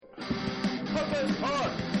Punkers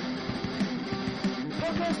Pod!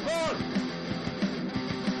 Punkers Pod!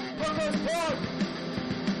 Punkers Pod!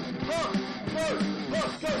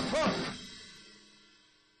 Punkers Pod!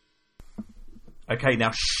 Okay,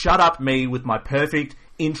 now shut up me with my perfect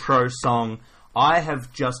intro song. I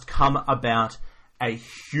have just come about a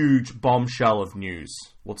huge bombshell of news.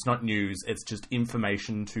 Well, it's not news, it's just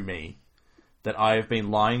information to me. That I have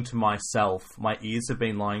been lying to myself. My ears have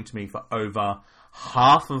been lying to me for over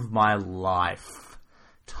half of my lifetime.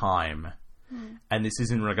 And this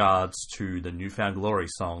is in regards to the New Found Glory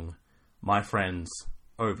song, My Friends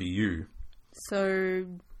Over You. So,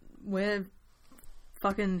 we're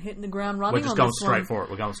fucking hitting the ground running. We're just going straight for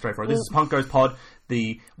it. We're going straight for it. This is Punk Goes Pod,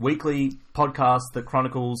 the weekly podcast that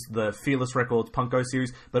chronicles the Fearless Records Punk Go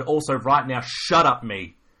series. But also, right now, shut up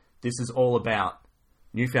me. This is all about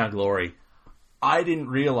New Found Glory. I didn't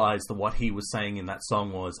realise that what he was saying in that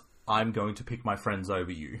song was, I'm going to pick my friends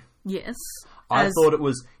over you. Yes. I thought it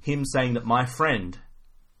was him saying that my friend,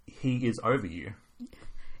 he is over you.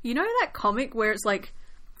 You know that comic where it's like,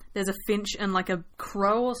 there's a finch and like a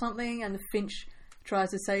crow or something, and the finch tries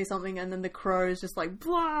to say something, and then the crow is just like,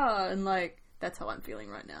 blah, and like, that's how I'm feeling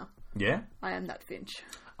right now. Yeah? I am that finch.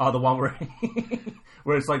 Oh, the one where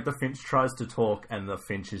where it's like the finch tries to talk, and the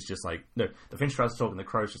finch is just like, no, the finch tries to talk, and the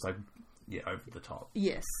crow's just like, yeah, over the top.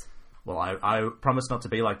 Yes. Well, I promise not to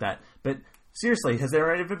be like that. But seriously, has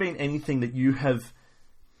there ever been anything that you have,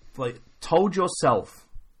 like, told yourself?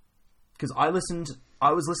 Because I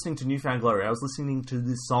was listening to New Found Glory. I was listening to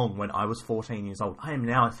this song when I was 14 years old. I am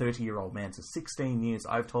now a 30-year-old man. So 16 years,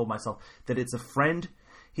 I've told myself that it's a friend.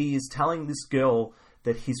 He is telling this girl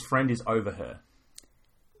that his friend is over her.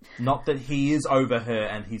 Not that he is over her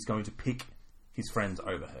and he's going to pick his friends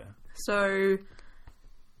over her. So,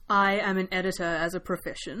 I am an editor as a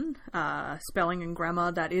profession. Spelling and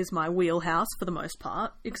grammar, that is my wheelhouse for the most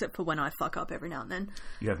part, except for when I fuck up every now and then.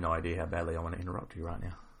 You have no idea how badly I want to interrupt you right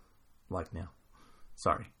now. Like now.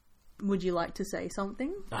 Sorry. Would you like to say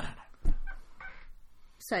something? No.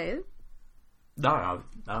 Say it. No,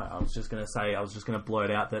 I was just going to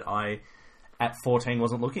blurt out that I, at 14,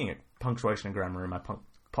 wasn't looking at punctuation and grammar in my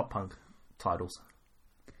pop punk titles.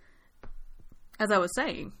 As I was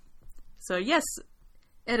saying. So yes,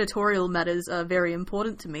 editorial matters are very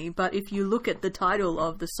important to me, but if you look at the title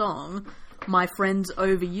of the song, My Friends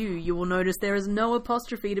Over You, you will notice there is no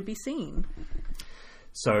apostrophe to be seen.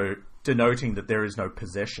 So, denoting that there is no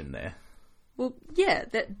possession there. Well, yeah,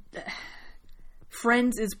 that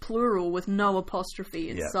friends is plural with no apostrophe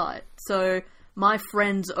in sight. So, my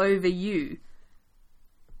friends over you.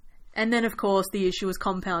 And then, of course, the issue was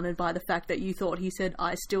compounded by the fact that you thought he said,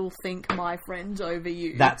 I still think my friends over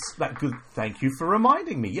you. That's good. Thank you for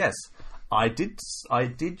reminding me. Yes, I did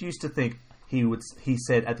used to think he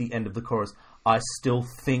said at the end of the chorus, I still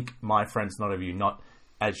think my friends not over you, not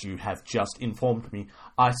as you have just informed me,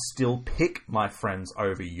 I still pick my friends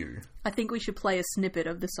over you. I think we should play a snippet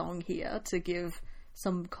of the song here to give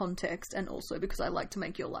some context, and also because I like to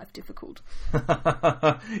make your life difficult.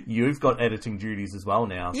 You've got editing duties as well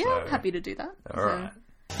now. Yeah, so. I'm happy to do that. All right.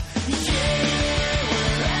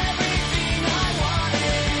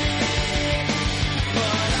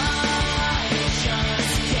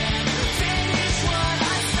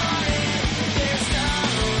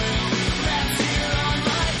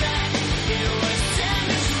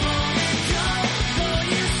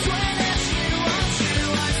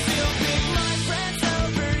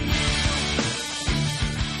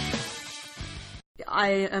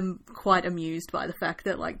 I am quite amused by the fact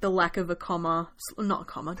that, like, the lack of a comma... Not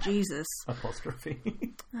comma, Jesus. Apostrophe.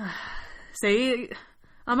 See,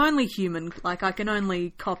 I'm only human. Like, I can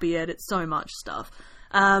only copy edit so much stuff.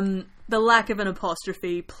 The lack of an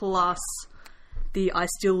apostrophe plus the I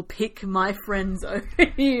still pick my friends over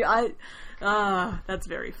you. That's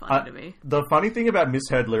very funny to me. The funny thing about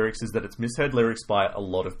misheard lyrics is that it's misheard lyrics by a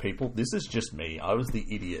lot of people. This is just me. I was the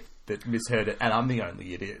idiot that misheard it, and I'm the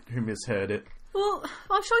only idiot who misheard it. Well,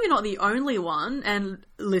 I'm sure you're not the only one, and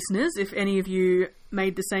listeners, if any of you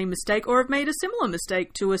made the same mistake or have made a similar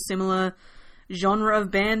mistake to a similar genre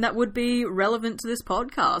of band that would be relevant to this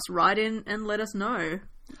podcast, write in and let us know.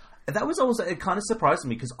 That was also, it kind of surprised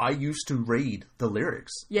me because I used to read the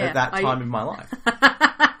lyrics at that time in my life.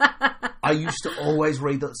 I used to always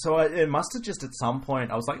read that, so it must have just at some point,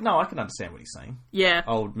 I was like, no, I can understand what he's saying. Yeah.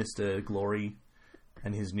 Old Mr. Glory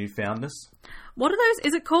and his newfoundness. What are those?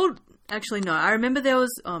 Is it called... Actually, no. I remember there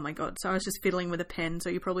was... Oh, my God. So I was just fiddling with a pen, so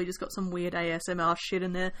you probably just got some weird ASMR shit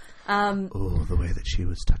in there. Oh, the way that she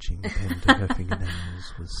was touching the pen to her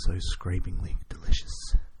fingernails was so scrapingly delicious.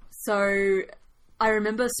 So I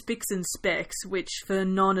remember Spicks and Specks, which for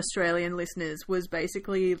non-Australian listeners was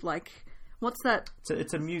basically like What's that?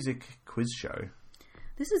 It's a music quiz show.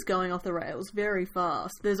 This is going off the rails very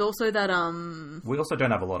fast. There's also that, We also don't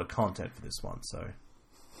have a lot of content for this one, so...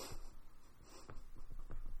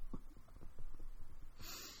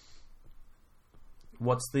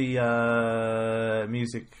 What's the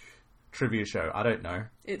music trivia show? I don't know.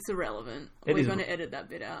 It's irrelevant. It We're is- going to edit that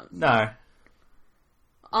bit out. No.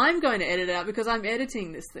 I'm going to edit it out because I'm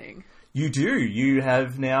editing this thing. You do. You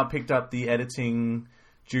have now picked up the editing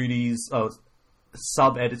duties,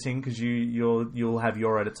 sub-editing, because you'll have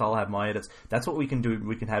your edits, I'll have my edits. That's what we can do.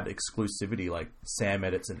 We can have exclusivity, like Sam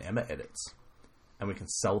edits and Emma edits. And we can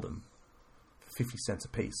sell them for 50 cents a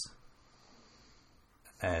piece.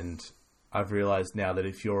 And I've realised now that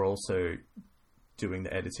if you're also doing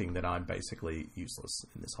the editing, that I'm basically useless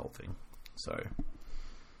in this whole thing. So...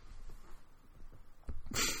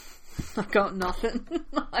 I've got nothing.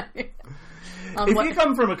 If you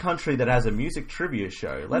come from a country that has a music trivia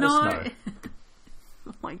show, let us know.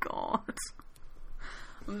 Oh my god.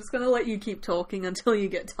 I'm just going to let you keep talking until you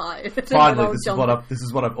get tired. Finally, this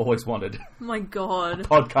is what I've always wanted. Oh my god. A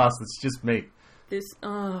podcast that's just me. This,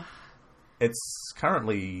 It's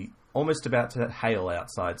currently almost about to hail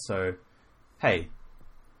outside, so hey,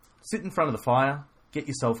 sit in front of the fire, get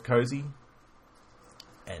yourself cozy,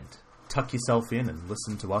 and tuck yourself in and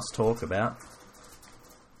listen to us talk about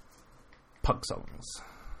punk songs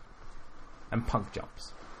and punk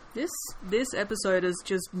jumps. This episode has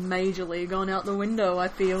just majorly gone out the window, I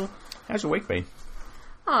feel. How's your week been?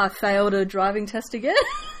 I failed a driving test again.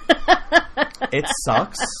 It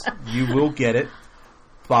sucks. You will get it.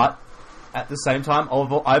 But at the same time,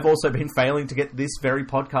 I've also been failing to get this very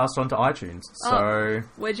podcast onto iTunes. So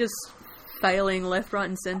we're just failing left, right,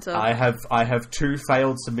 and centre. I have 2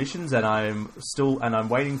 failed submissions, and I'm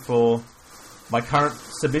waiting for my current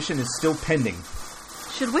submission is still pending.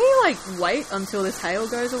 Should we wait until this hail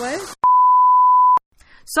goes away?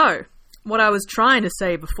 So, what I was trying to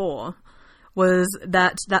say before was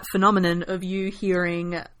that phenomenon of you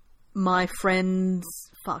hearing my friends...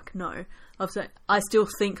 Fuck, no. I still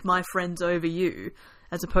think my friends over you,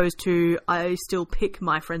 as opposed to I still pick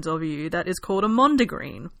my friends over you. That is called a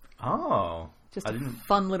mondegreen. Oh. Just a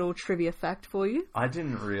fun little trivia fact for you. I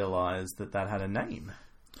didn't realise that had a name.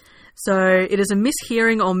 So, it is a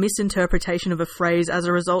mishearing or misinterpretation of a phrase as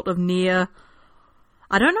a result of near...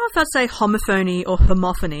 I don't know if I'd say homophony or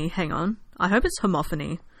homophony. Hang on. I hope it's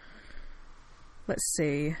homophony. Let's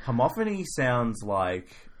see. Homophony sounds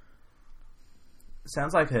like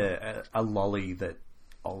a lolly that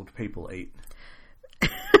old people eat.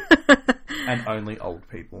 And only old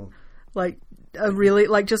people. Like, a really...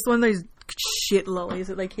 just one of those shit lollies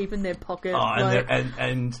that they keep in their pocket. Oh,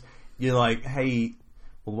 and you're like, hey...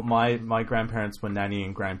 Well, my grandparents were Nanny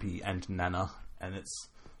and Grampy and Nana, and it's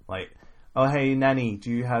like, oh, hey, Nanny,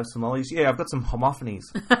 do you have some lollies? Yeah, I've got some homophonies.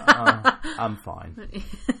 I'm fine.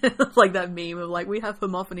 Like that meme of, we have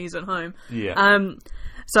homophonies at home. Yeah.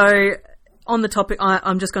 So, on the topic,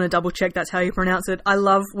 I'm just going to double check that's how you pronounce it. I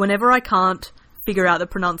love, whenever I can't figure out the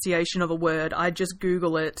pronunciation of a word, I just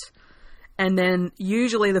Google it, and then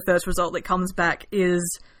usually the first result that comes back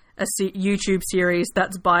is a YouTube series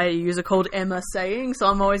that's by a user called Emma Saying, so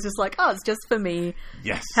I'm always just like, oh, it's just for me.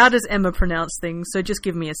 Yes. How does Emma pronounce things? So just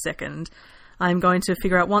give me a second. I'm going to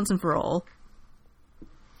figure out once and for all.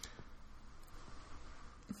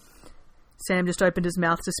 Sam just opened his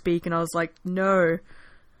mouth to speak, and I was like, no.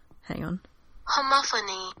 Hang on.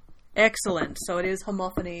 Homophony. Excellent. So it is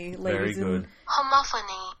homophony, ladies. Very good.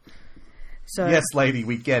 Homophony. So, yes, lady,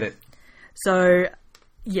 we get it. So...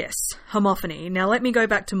 Yes, homophony. Now let me go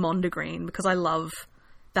back to mondegreen because I love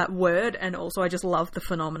that word and also I just love the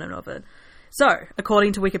phenomenon of it. So,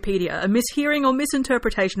 according to Wikipedia, a mishearing or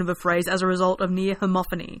misinterpretation of a phrase as a result of near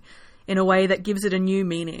homophony in a way that gives it a new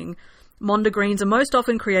meaning. Mondegreens are most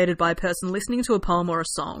often created by a person listening to a poem or a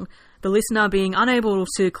song. The listener, being unable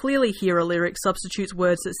to clearly hear a lyric, substitutes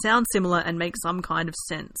words that sound similar and make some kind of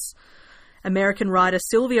sense. American writer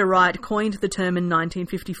Sylvia Wright coined the term in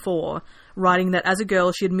 1954, writing that as a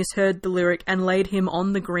girl she had misheard the lyric and laid him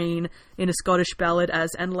on the green in a Scottish ballad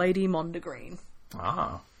as "And Lady Mondegreen."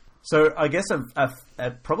 Ah. So I guess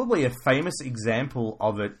probably a famous example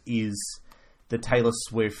of it is the Taylor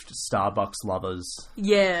Swift Starbucks Lovers.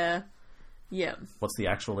 Yeah. Yeah. What's the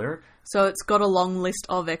actual lyric? So it's got a long list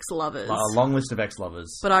of ex-lovers. A long list of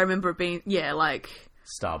ex-lovers. But I remember it being,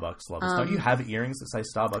 Starbucks Lovers. Don't you have earrings that say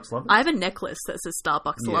Starbucks Lovers? I have a necklace that says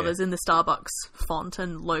Starbucks Lovers in the Starbucks font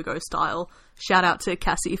and logo style. Shout out to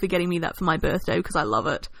Cassie for getting me that for my birthday because I love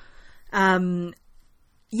it. So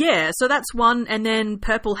that's one. And then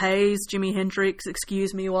Purple Haze, Jimi Hendrix,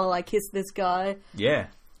 Excuse Me While I Kiss This Guy. Yeah.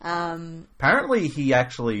 Apparently he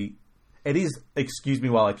actually It is "Excuse me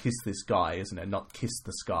while I kiss this guy," isn't it? Not "Kiss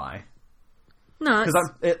the Sky." No,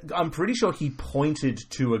 Because I'm pretty sure he pointed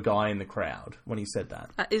to a guy in the crowd when he said that.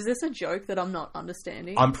 is this a joke that I'm not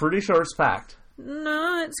understanding? I'm pretty sure it's fact.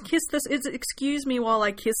 No, it's kiss this. It's excuse me while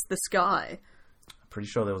I kiss the sky. I'm pretty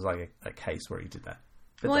sure there was like a case where he did that.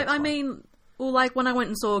 But Well, that's I fine. mean, well, like when I went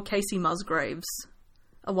and saw Casey Musgraves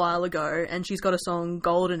a while ago, and she's got a song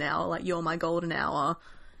 "Golden Hour," like "You're My Golden Hour,"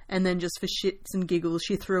 and then just for shits and giggles,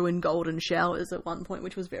 she threw in "Golden Showers" at one point,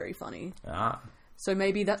 which was very funny. So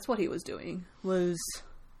maybe that's what he was doing, was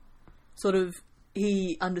sort of,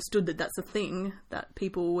 he understood that that's a thing that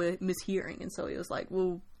people were mishearing, and so he was like,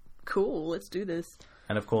 well, cool, let's do this.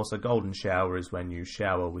 And of course, a golden shower is when you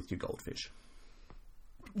shower with your goldfish.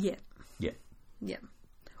 Yeah. Yeah. Yeah.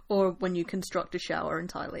 Or when you construct a shower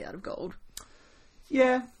entirely out of gold.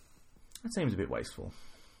 Yeah. That seems a bit wasteful.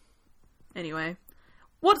 Anyway,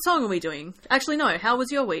 what song are we doing? Actually, no, how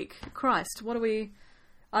was your week? Christ, what are we...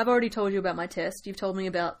 I've already told you about my test. You've told me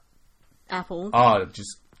about Apple. Oh,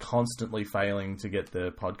 just constantly failing to get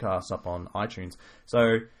the podcast up on iTunes.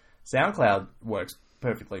 So, SoundCloud works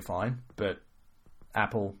perfectly fine, but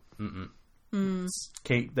Apple, we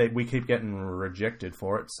keep getting rejected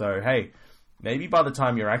for it. So, hey, maybe by the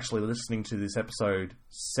time you're actually listening to this episode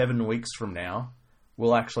 7 weeks from now,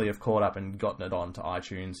 we'll actually have caught up and gotten it onto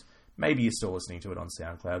iTunes. Maybe you're still listening to it on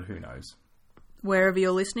SoundCloud. Who knows? Wherever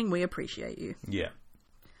you're listening, we appreciate you. Yeah.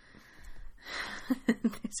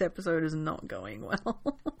 This episode is not going well.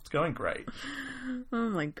 It's going great. Oh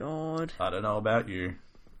my god. I don't know about you,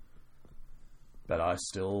 but I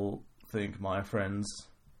still think my friend's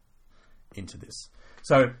into this.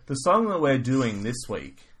 So, the song that we're doing this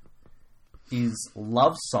week is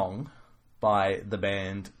Love Song by the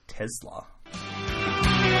band Tesla.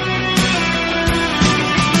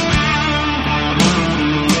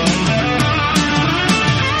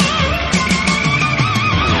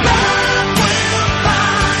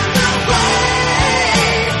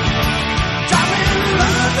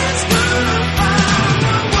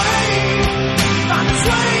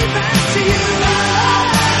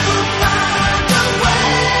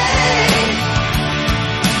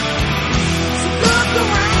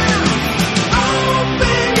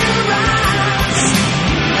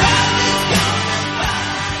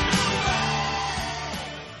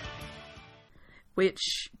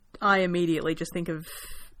 Which I immediately just think of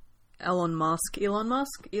Elon Musk. Elon?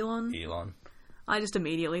 I just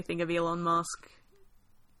immediately think of Elon Musk.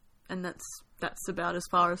 And that's about as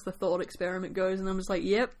far as the thought experiment goes. And I'm just like,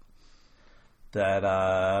 yep.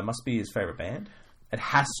 That must be his favourite band. It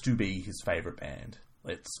has to be his favourite band.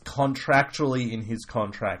 It's contractually in his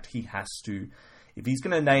contract. He has to... If he's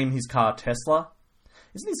going to name his car Tesla...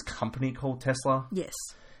 Isn't his company called Tesla? Yes.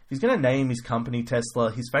 If he's going to name his company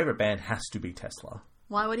Tesla, his favourite band has to be Tesla.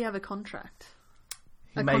 Why would he have a contract?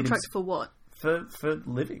 He A made contract for what? For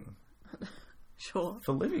living. Sure.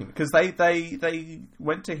 For living. Because they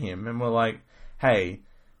went to him and were like, hey,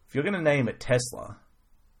 if you're going to name it Tesla,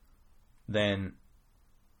 then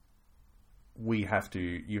you have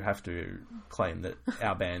to claim that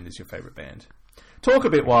our band is your favourite band. Talk a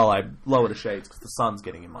bit while I lower the shades because the sun's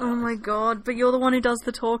getting in my eyes. Oh my god, but you're the one who does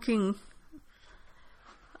the talking.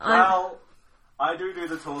 Well, I do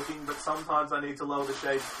the talking, but sometimes I need to lower the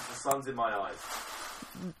shades because the sun's in my eyes.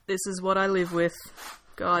 This is what I live with,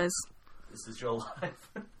 guys. This is your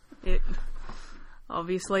life.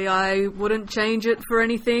 Obviously, I wouldn't change it for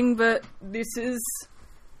anything, but this is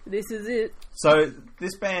it. So,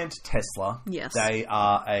 this band, Tesla, Yes. They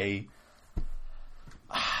are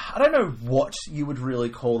I don't know what you would really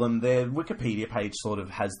call them. Their Wikipedia page sort of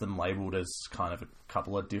has them labelled as kind of a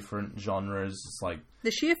couple of different genres. It's like...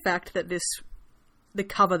 The sheer fact that the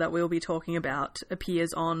cover that we'll be talking about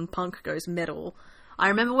appears on Punk Goes Metal. I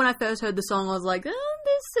remember when I first heard the song, I was like, this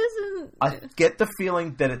isn't... I get the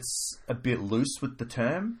feeling that it's a bit loose with the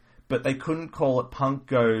term, but they couldn't call it Punk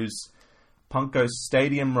Goes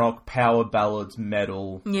Stadium Rock, Power Ballads,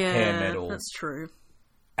 Metal, Hair Metal. That's true.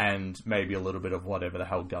 And maybe a little bit of whatever the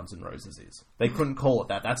hell Guns N' Roses is. They couldn't call it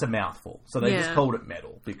that. That's a mouthful. So they just called it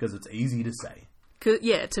metal because it's easy to say.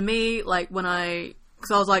 Yeah, to me, like, because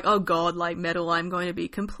I was like, oh god, like, metal, I'm going to be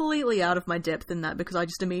completely out of my depth in that because I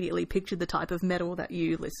just immediately pictured the type of metal that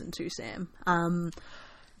you listen to, Sam.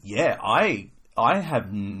 Yeah, I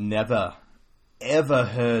have never, ever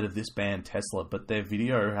heard of this band Tesla, but their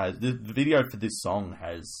video the video for this song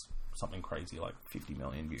has something crazy like 50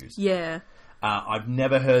 million views. Yeah. I've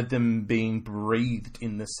never heard them being breathed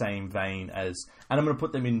in the same vein as... And I'm going to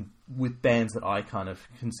put them in with bands that I kind of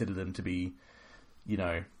consider them to be, you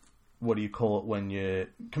know, what do you call it when you're...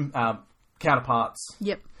 counterparts.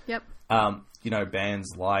 Yep. Yep.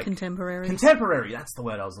 Bands like... Contemporary, that's the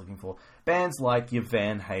word I was looking for. Bands like your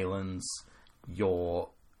Van Halens, your,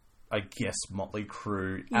 I guess, Motley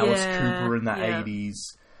Crue, Alice Cooper in the 80s,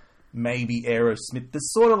 maybe Aerosmith. They're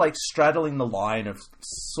sort of like straddling the line of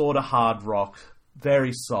sort of hard rock,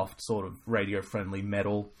 very soft sort of radio-friendly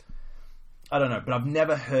metal. I don't know, but I've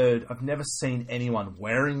never seen anyone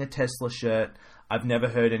wearing a Tesla shirt. I've never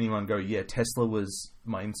heard anyone go, yeah, Tesla was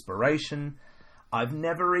my inspiration. It's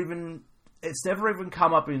never even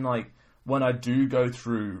come up in, like, when I do go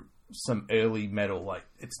through some early metal, like,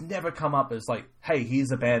 it's never come up as, like, hey,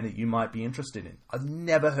 here's a band that you might be interested in. I've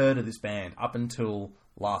never heard of this band up until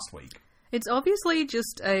last week. It's obviously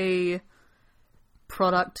just a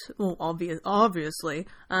product, well, obviously.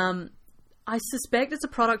 I suspect it's a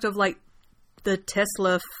product of, like, the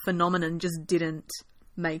Tesla phenomenon just didn't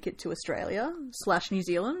make it to Australia / New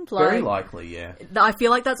Zealand. Very likely, yeah. I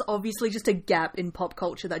feel like that's obviously just a gap in pop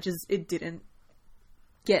culture that it didn't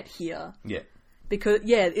get here. Yeah. Because,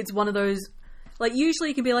 it's one of those, like, usually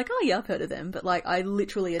you can be like, oh yeah, I've heard of them, but, like, I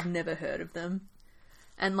literally had never heard of them.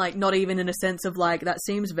 And, like, not even in a sense of, like, that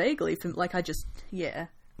seems vaguely, like, I just, yeah.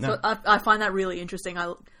 No. So I find that really interesting.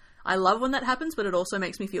 I love when that happens, but it also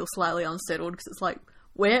makes me feel slightly unsettled, because it's like,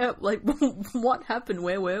 where, like, what happened?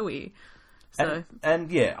 Where were we? So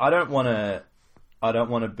and yeah, I don't want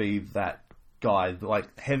to be that guy.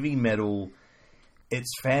 Like, heavy metal,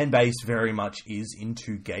 its fan base very much is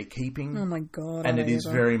into gatekeeping. Oh my god! And it is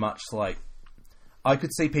very much like, I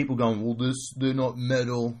could see people going, well, they're not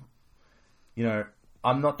metal.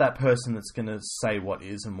 I'm not that person that's going to say what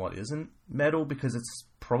is and what isn't metal, because it's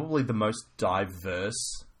probably the most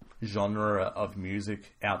diverse genre of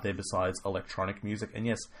music out there besides electronic music. And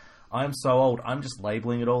yes, I'm so old, I'm just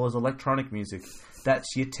labeling it all as electronic music.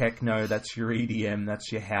 That's your techno, that's your EDM,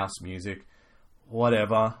 that's your house music,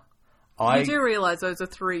 whatever. You do realise those are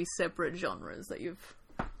 3 separate genres that you've...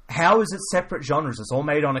 How is it separate genres? It's all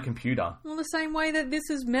made on a computer. Well, the same way that this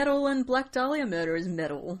is metal and Black Dahlia Murder is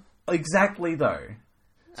metal. Exactly, though.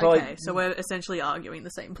 So, okay, so we're essentially arguing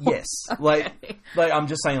the same point. Yes. Okay. Like I'm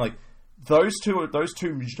just saying, like, those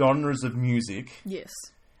two genres of music. Yes.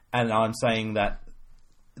 And I'm saying that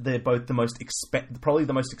they're both probably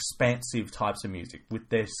the most expansive types of music with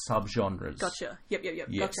their subgenres. Gotcha. Yep.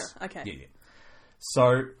 Yes. Gotcha. Okay. Yeah.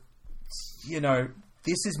 So,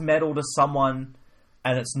 this is metal to someone,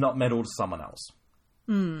 and it's not metal to someone else.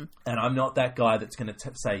 Mm. And I'm not that guy that's going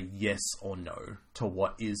to say yes or no to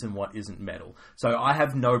what is and what isn't metal. So I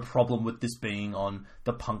have no problem with this being on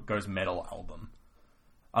the Punk Goes Metal album.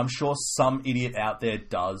 I'm sure some idiot out there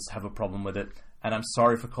does have a problem with it, and I'm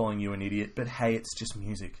sorry for calling you an idiot, but hey, it's just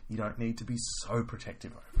music. You don't need to be so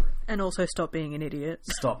protective over it. And also stop being an idiot.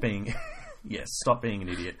 Stop being an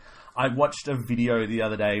idiot. I watched a video the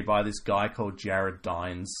other day by this guy called Jared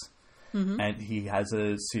Dines, and he has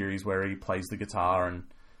a series where he plays the guitar and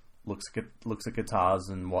looks at guitars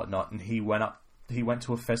and whatnot, and he went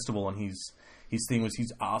to a festival, and his thing was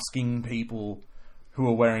he's asking people who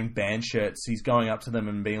are wearing band shirts, he's going up to them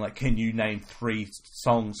and being like, can you name 3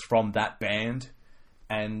 songs from that band?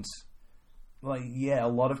 And, like, yeah, a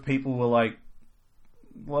lot of people were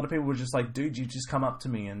just like, dude, you just come up to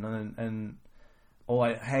me and or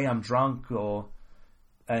like, hey, I'm drunk,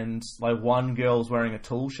 and like one girl's wearing a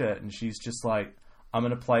Tool shirt and she's just like, I'm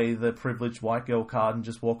going to play the privileged white girl card and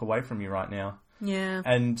just walk away from you right now. Yeah.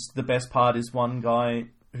 And the best part is one guy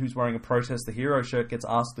who's wearing a Protest the Hero shirt gets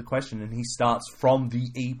asked the question, and he starts from the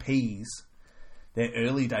EPs, their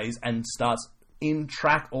early days, and starts in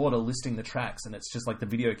track order listing the tracks, and it's just like the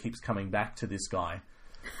video keeps coming back to this guy.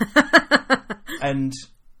 And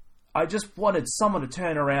I just wanted someone to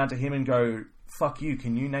turn around to him and go, fuck you,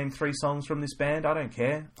 can you name 3 songs from this band? I don't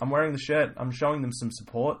care. I'm wearing the shirt. I'm showing them some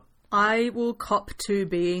support. I will cop to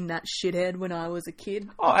being that shithead when I was a kid.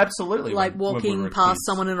 Oh, absolutely. Like, walking when we past kids.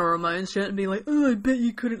 Someone in a Ramones shirt and being like, oh, I bet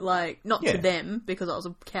you couldn't, like... Not to them, because I was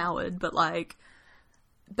a coward, but, like...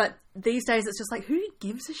 But these days, it's just like, who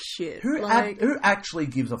gives a shit? Who actually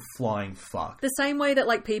gives a flying fuck? The same way that,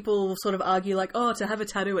 like, people sort of argue, like, oh, to have a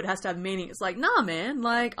tattoo, it has to have meaning. It's like, nah, man.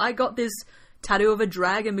 Like, I got this tattoo of a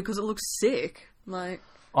dragon because it looks sick. Like...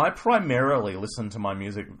 I primarily listen to my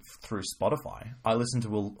music through Spotify. I listen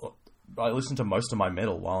to most of my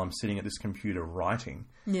metal while I'm sitting at this computer writing.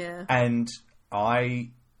 Yeah. And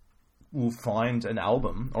I will find an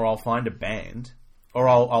album, or I'll find a band, or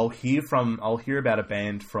I'll hear about a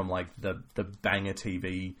band from like the Banger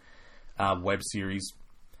TV web series,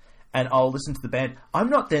 and I'll listen to the band. I'm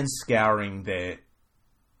not then scouring their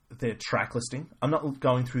track listing. I'm not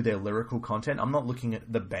going through their lyrical content. I'm not looking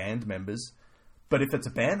at the band members. But if it's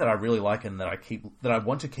a band that I really like and that I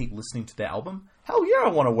want to keep listening to their album, hell yeah, I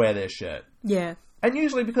want to wear their shirt. Yeah. And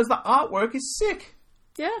usually because the artwork is sick.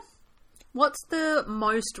 Yeah. What's the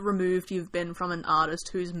most removed you've been from an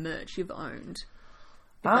artist whose merch you've owned?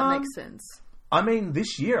 If that makes sense. I mean,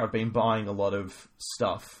 this year I've been buying a lot of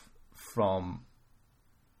stuff from,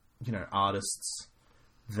 artists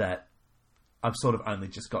that I've sort of only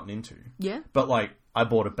just gotten into. Yeah. But, I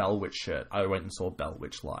bought a Bell Witch shirt. I went and saw Bell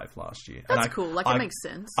Witch live last year. That's cool. It makes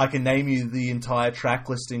sense. I can name you the entire track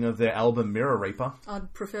listing of their album Mirror Reaper.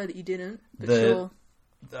 I'd prefer that you didn't, but sure.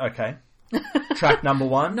 Okay. Track number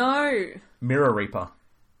 1. No. Mirror Reaper.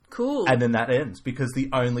 Cool. And then that ends, because the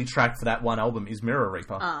only track for that one album is Mirror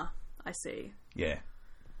Reaper. Ah, I see. Yeah.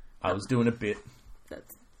 I was doing a bit,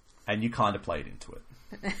 That's and you kind of played into it.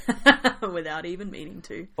 without even meaning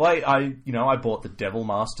to. Well, I bought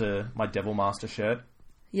my Devil Master shirt,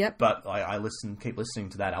 Yep. but I keep listening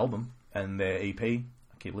to that album and their EP. I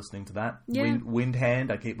keep listening to that. Yeah. Wind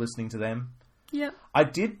Hand, I keep listening to them. Yep. I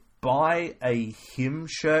did buy a Him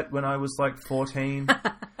shirt when I was 14,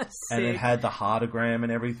 and it had the heartagram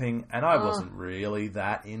and everything, and I wasn't really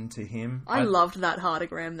that into Him. I loved that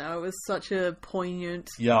heartagram though. It was such a poignant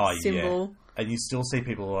symbol. Yeah. And you still see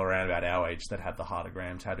people around about our age that have the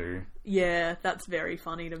heartagram tattoo. Yeah, that's very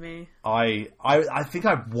funny to me. I think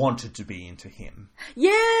I wanted to be into Him.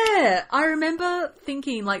 Yeah! I remember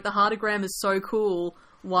thinking, the heartagram is so cool.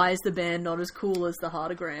 Why is the band not as cool as the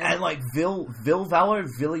heartagram? And,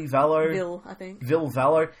 Villy Vallo... Vil, I think. Vil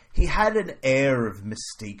Vallo, he had an air of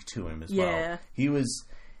mystique to him as well. He was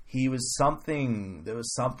something... There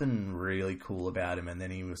was something really cool about him, and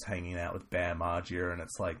then he was hanging out with Bear Margia, and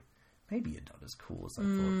it's maybe you're not as cool as I thought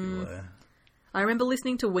you were. I remember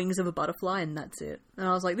listening to Wings of a Butterfly, and that's it. And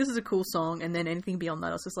I was like, this is a cool song, and then anything beyond that,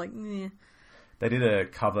 I was just like, meh. They did a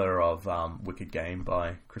cover of Wicked Game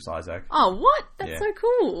by Chris Isaak. Oh, what? That's so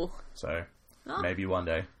cool. So, maybe one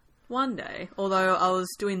day. One day. Although I was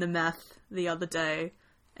doing the math the other day,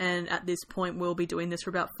 and at this point we'll be doing this for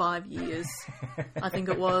about 5 years. I think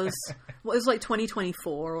it was. Well, it was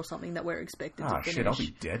 2024 or something that we're expected to finish. Oh, shit, I'll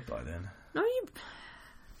be dead by then. No,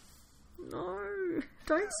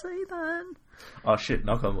 don't say that. Oh, shit,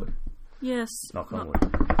 knock on wood. Yes. Knock on wood.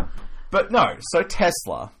 But no, so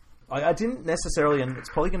Tesla... I didn't necessarily, and it's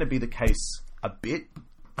probably going to be the case a bit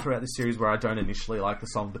throughout the series where I don't initially like the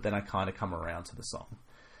song, but then I kind of come around to the song.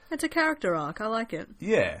 It's a character arc. I like it.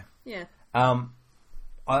 Yeah. Yeah. I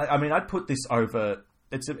mean, I'd put this over...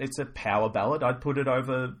 It's a power ballad. I'd put it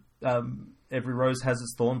over Every Rose Has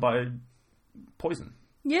Its Thorn by Poison.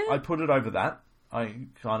 Yeah. I'd put it over that. I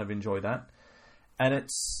kind of enjoy that. And it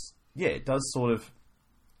does sort of...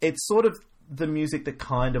 It's sort of the music that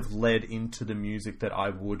kind of led into the music that I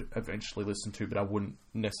would eventually listen to, but I wouldn't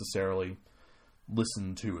necessarily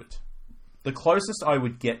listen to it. The closest I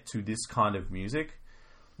would get to this kind of music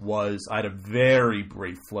was I had a very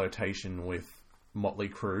brief flirtation with Motley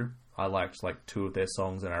Crue. I liked 2 of their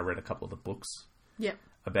songs, and I read a couple of the books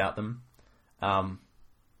about them. I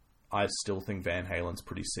still think Van Halen's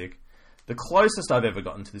pretty sick. The closest I've ever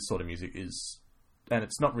gotten to this sort of music is, and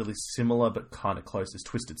it's not really similar but kind of close, is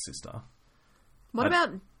Twisted Sister. What about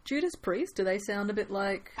Judas Priest? Do they sound a bit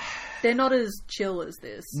like... They're not as chill as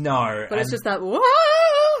this. No. But it's just that, whoa,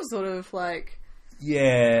 sort of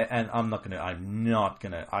Yeah, and I want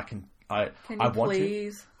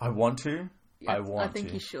to. Yeah, I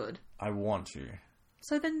think you should. I want to.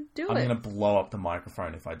 So then do I'm it. going to blow up the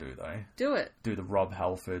microphone if I do, though. Do it. Do the Rob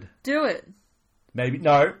Halford. Do it. Maybe,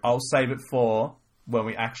 no, I'll save it for when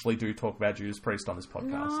we actually do talk about Judas Priest on this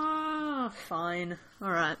podcast. Ah, fine.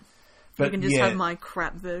 Alright. But you can just have my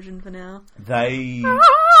crap version for now.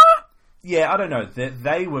 Yeah, I don't know.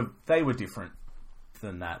 They were different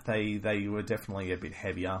than that. They were definitely a bit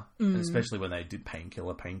heavier, especially when they did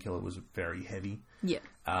Painkiller. Painkiller was very heavy. Yeah.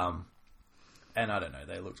 And I don't know,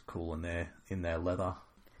 they looked cool in their leather.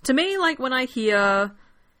 To me, when I hear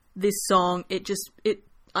this song,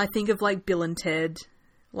 I think of Bill and Ted,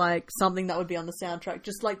 something that would be on the soundtrack,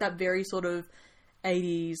 just that very sort of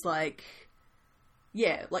 80s,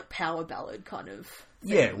 power ballad kind of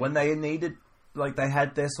thing. Yeah, when they needed, they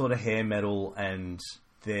had their sort of hair metal and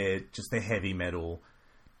their heavy metal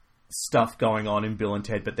stuff going on in Bill and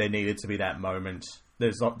Ted, but there needed to be that moment.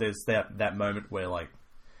 There's that moment where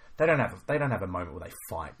they don't have a moment where they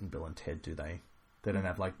fight in Bill and Ted, do they? They don't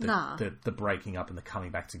have the breaking up and the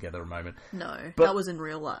coming back together moment. No, but that was in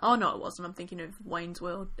real life. Oh no, it wasn't. I'm thinking of Wayne's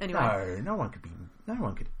World. Anyway, no one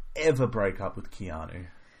could ever break up with Keanu.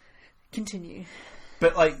 Continue.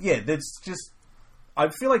 But there's just, I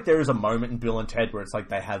feel like there is a moment in Bill and Ted where it's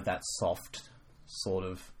they have that soft sort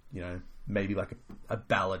of, maybe a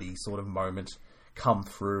ballady sort of moment come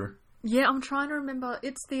through. Yeah, I'm trying to remember.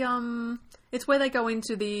 It's the it's where they go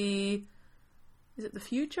into the, is it the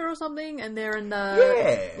future or something? And they're in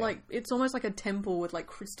the like, it's almost like a temple with like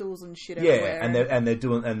crystals and shit everywhere. and they're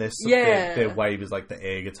doing, and their wave is like the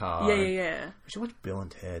air guitar. Yeah. We should watch Bill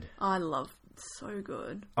and Ted. I love it. So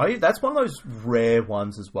good. That's one of those rare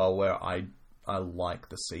ones as well where I like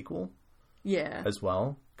the sequel. Yeah. As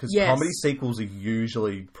well, because comedy sequels are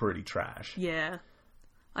usually pretty trash. Yeah.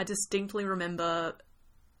 I distinctly remember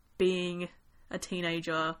being a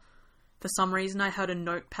teenager. For some reason, I had a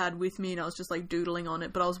notepad with me and I was just like doodling on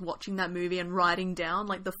it, but I was watching that movie and writing down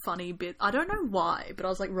like the funny bit. I don't know why, but I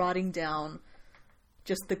was like writing down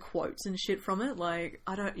just the quotes and shit from it. Like,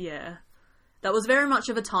 that was very much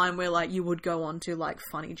of a time where like you would go on to like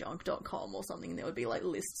funnyjunk.com or something and there would be like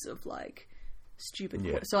lists of like stupid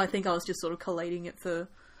quotes. So I think I was just sort of collating it to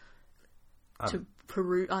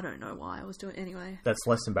peruse. I don't know why I was doing it anyway. That's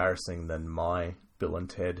less embarrassing than my Bill and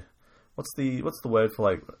Ted. What's the word for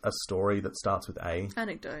like a story that starts with A?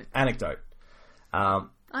 Anecdote. I'm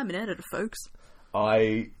an editor, folks.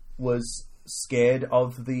 I was scared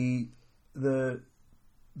of the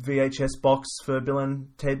VHS box for Bill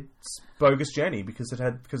and Ted's Bogus Journey because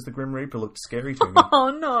the Grim Reaper looked scary to me. Oh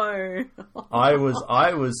no!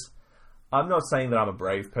 I'm not saying that I'm a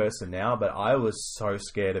brave person now, but I was so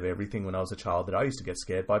scared of everything when I was a child that I used to get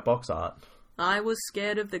scared by box art. I was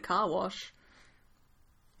scared of the car wash.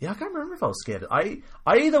 Yeah, I can't remember if I was scared. I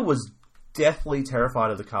either was deathly terrified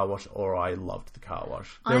of the car wash or I loved the car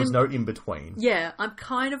wash. There was no in between. Yeah, I'm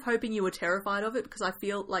kind of hoping you were terrified of it because I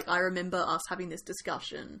feel like I remember us having this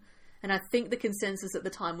discussion and I think the consensus at the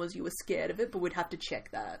time was you were scared of it, but we'd have to check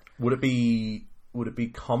that. Would it be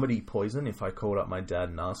comedy poison if I called up my dad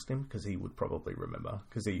and asked him? Because he would probably remember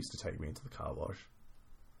because he used to take me into the car wash.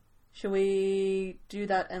 Shall we do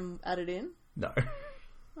that and add it in? No.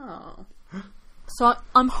 Oh. So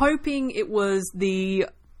I'm hoping it was the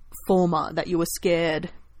former, that you were scared,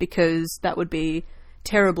 because that would be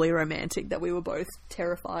terribly romantic, that we were both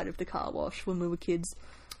terrified of the car wash when we were kids.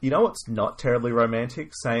 You know what's not terribly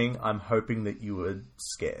romantic? Saying, I'm hoping that you were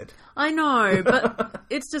scared. I know, but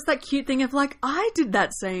it's just that cute thing of like, I did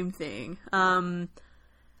that same thing. And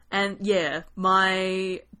yeah,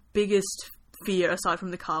 my biggest fear, aside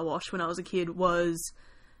from the car wash when I was a kid, it was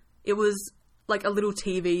like a little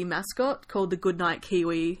TV mascot called the Goodnight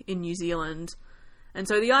Kiwi in New Zealand. And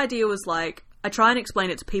so the idea was like, I try and explain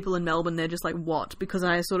it to people in Melbourne, they're just like, what? Because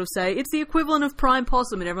I sort of say, it's the equivalent of prime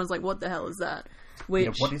possum, and everyone's like, what the hell is that?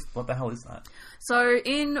 Which, yeah, what the hell is that? So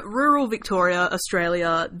in rural Victoria,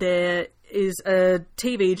 Australia, there is a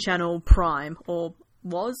TV channel, Prime, or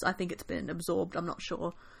was, I think it's been absorbed, I'm not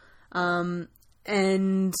sure.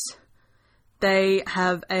 And they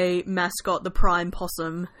have a mascot, the prime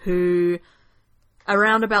possum, who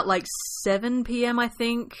around about like 7 p.m, I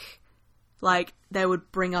think, like they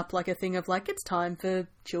would bring up like a thing of like, it's time for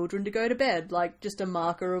children to go to bed, like just a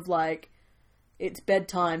marker of like, it's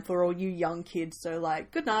bedtime for all you young kids, so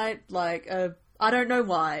like, good night, like, I don't know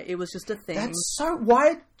why, it was just a thing.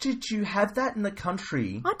 Why did you have that in the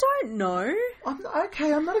country? I don't know. I'm not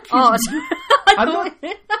accusing you.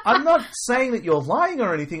 I'm not saying that you're lying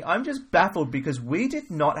or anything, I'm just baffled because we did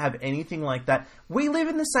not have anything like that. We live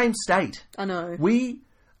in the same state. I know.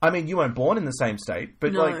 I mean, you weren't born in the same state,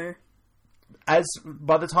 but no. like,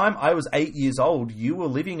 by the time I was 8 years old, you were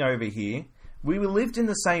living over here. We lived in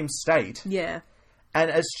the same state. Yeah. And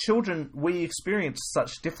as children, we experienced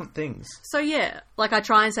such different things. So yeah, like I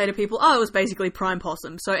try and say to people, oh, it was basically prime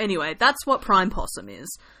possum. So anyway, that's what prime possum is.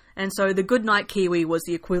 And so the Goodnight Kiwi was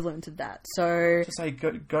the equivalent of that. So just say,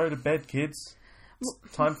 go to bed, kids.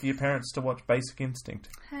 It's time for your parents to watch Basic Instinct.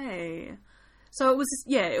 Hey. So it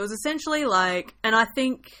was essentially like, and I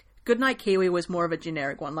think Goodnight Kiwi was more of a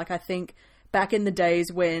generic one. Like I think back in the days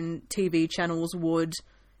when TV channels would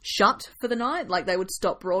shut for the night, like they would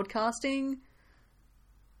stop broadcasting,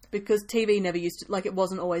 because TV never used to, like, it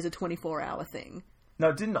wasn't always a 24-hour thing. No,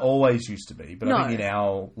 it didn't always used to be, but I think in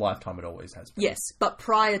our lifetime it always has been. Yes, but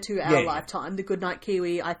prior to our lifetime, the Goodnight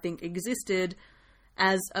Kiwi, I think, existed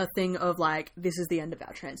as a thing of, like, this is the end of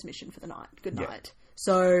our transmission for the night. Good night.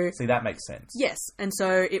 So... See, that makes sense. Yes, and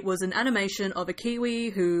so it was an animation of a kiwi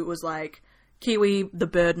who was, like, kiwi, the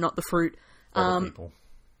bird, not the fruit. Other people.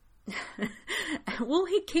 Well,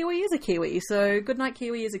 kiwi is a kiwi, so Goodnight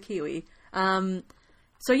Kiwi is a kiwi.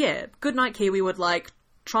 So yeah, Goodnight Kiwi would like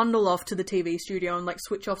trundle off to the TV studio and like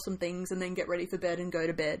switch off some things and then get ready for bed and go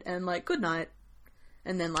to bed and like good night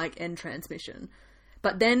and then like end transmission.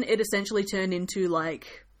 But then it essentially turned into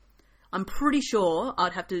like, I'm pretty sure,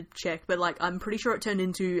 I'd have to check, but like I'm pretty sure it turned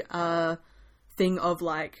into a thing of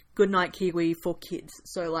like Goodnight Kiwi for kids.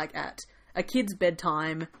 So like at a kid's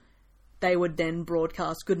bedtime, they would then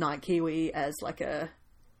broadcast Goodnight Kiwi as like a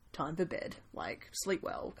time for bed, like sleep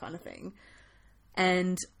well kind of thing.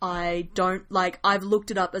 And I don't, like, I've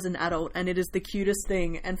looked it up as an adult and it is the cutest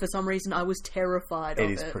thing, and for some reason I was terrified of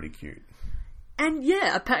it. It is pretty cute. And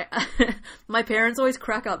yeah, my parents always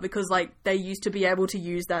crack up because, like, they used to be able to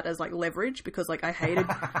use that as, like, leverage because, like, I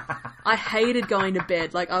hated going to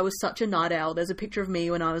bed. Like, I was such a night owl. There's a picture of me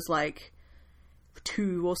when I was, like,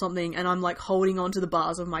 2 or something, and I'm, like, holding onto the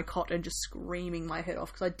bars of my cot and just screaming my head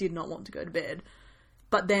off because I did not want to go to bed.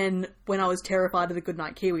 But then, when I was terrified of the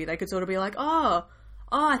Goodnight Kiwi, they could sort of be like, oh,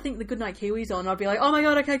 I think the Goodnight Kiwi's on. I'd be like, oh my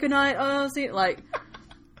god, okay, good night. Oh, see it. Like,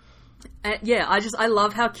 and yeah, I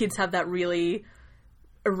love how kids have that really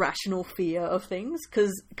irrational fear of things,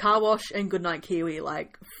 because Car Wash and Goodnight Kiwi,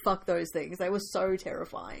 like, fuck those things. They were so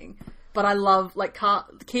terrifying. But I love, like,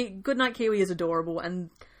 Goodnight Kiwi is adorable, and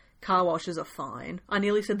Car Washes are fine. I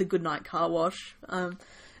nearly said the Goodnight Car Wash.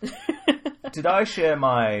 Did I share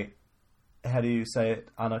my, how do you say it,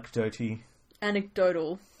 Anecdotal.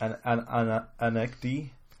 Anecdote?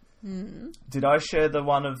 Did I share the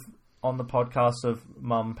one on the podcast of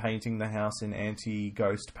Mum painting the house in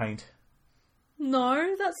anti-ghost paint?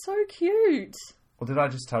 No, that's so cute. Or did I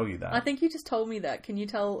just tell you that? I think you just told me that. Can you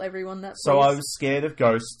tell everyone that, please? So I was scared of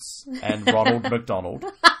ghosts and Ronald McDonald,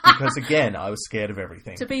 because again, I was scared of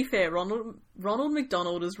everything. To be fair, Ronald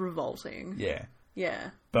McDonald is revolting. Yeah. Yeah.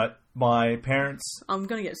 But my parents... I'm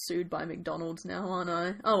going to get sued by McDonald's now, aren't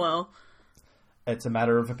I? Oh well. It's a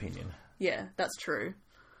matter of opinion. Yeah, that's true.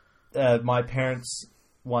 My parents,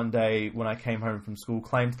 one day when I came home from school,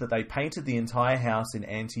 claimed that they painted the entire house in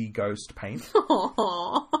anti-ghost paint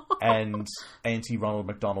and anti-Ronald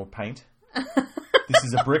McDonald paint. This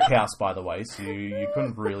is a brick house, by the way, so you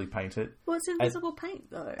couldn't really paint it. Well, it's invisible paint,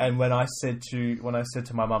 though. And when I said to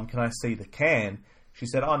my mum, "Can I see the can?" she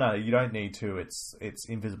said, "Oh no, you don't need to. It's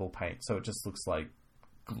invisible paint, so it just looks like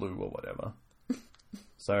glue or whatever."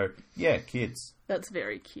 So yeah, kids. That's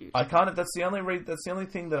very cute. That's the only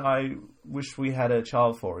thing that I wish we had a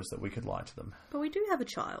child for, is that we could lie to them. But we do have a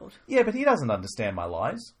child. Yeah, but he doesn't understand my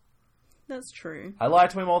lies. That's true. I lie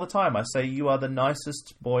to him all the time. I say, "You are the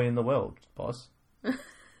nicest boy in the world, boss."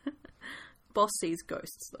 Boss sees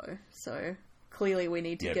ghosts, though, so clearly we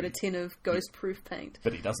need to get a tin of ghost-proof paint.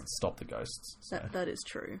 But he doesn't stop the ghosts. So. That is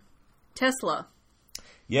true. Tesla.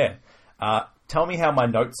 Yeah. Tell me how my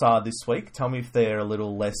notes are this week. Tell me if they're a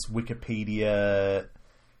little less Wikipedia-esque.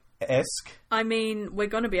 I mean, we're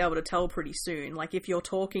going to be able to tell pretty soon. Like, if you're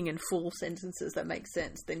talking in full sentences that make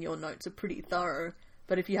sense, then your notes are pretty thorough.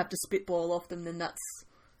 But if you have to spitball off them, then that's...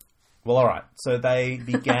 Well, alright. So they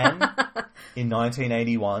began in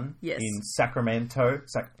 1981 in Sacramento,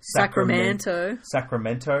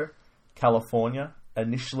 California.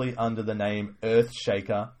 Initially under the name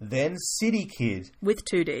Earthshaker, then City Kid. With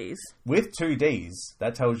 2 Ds. With 2 Ds.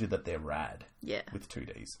 That tells you that they're rad. Yeah. With 2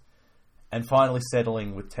 Ds. And finally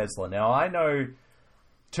settling with Tesla. Now, I know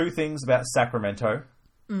 2 things about Sacramento.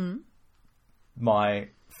 My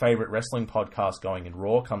favourite wrestling podcast, Going in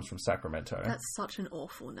Raw, comes from Sacramento. That's such an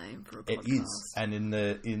awful name for a podcast. It is. And in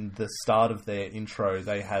the start of their intro,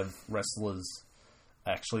 they have wrestlers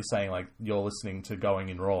actually saying, like, "You're listening to Going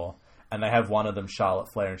in Raw." And they have one of them,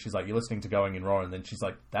 Charlotte Flair, and she's like, "You're listening to Going in Raw," and then she's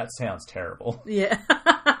like, "That sounds terrible." Yeah.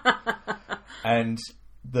 And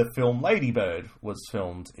the film Lady Bird was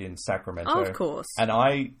filmed in Sacramento. Oh, of course. And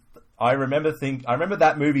I remember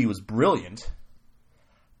that movie was brilliant,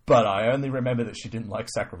 but I only remember that she didn't like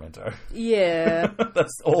Sacramento. Yeah.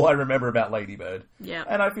 That's all I remember about Lady Bird. Yeah.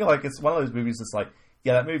 And I feel like it's one of those movies that's like,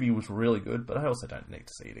 yeah, that movie was really good, but I also don't need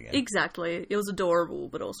to see it again. Exactly. It was adorable,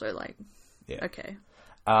 but also like, yeah. Okay.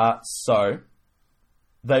 So,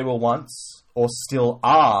 they were once, or still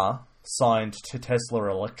are, signed to Tesla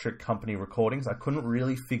Electric Company Recordings. I couldn't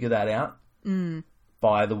really figure that out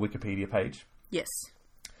by the Wikipedia page. Yes.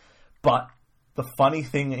 But the funny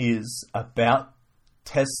thing is about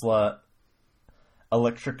Tesla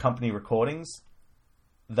Electric Company Recordings,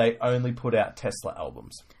 they only put out Tesla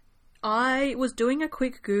albums. I was doing a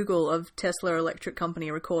quick Google of Tesla Electric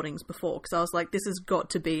Company Recordings before, because I was like, this has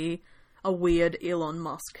got to be a weird Elon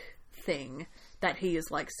Musk thing that he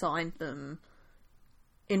has, like, signed them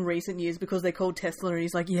in recent years because they're called Tesla, and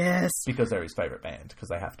he's like, yes. Because they're his favourite band, because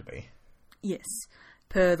they have to be. Yes,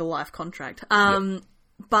 per the life contract.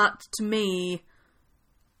 But to me,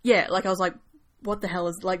 yeah, like, I was like, what the hell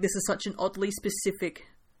is, like, this is such an oddly specific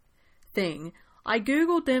thing. I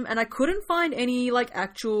Googled them, and I couldn't find any, like,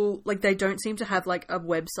 actual, like, they don't seem to have, like, a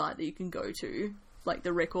website that you can go to, like,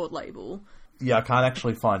 the record label. Yeah, I can't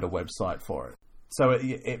actually find a website for it. So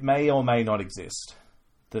it may or may not exist.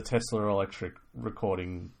 The Tesla Electric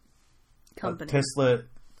recording company.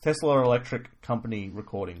 Tesla Electric Company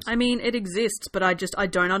recordings. I mean, it exists, but I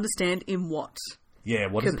don't understand in what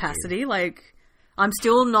What capacity. Like, I'm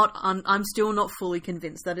still not fully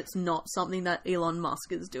convinced that it's not something that Elon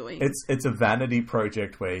Musk is doing. It's a vanity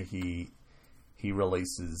project where he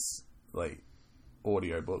releases like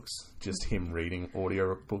audiobooks, just him reading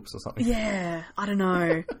audiobooks or something. Yeah, I don't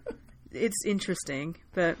know. It's interesting,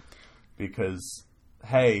 but because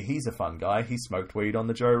hey, he's a fun guy. He smoked weed on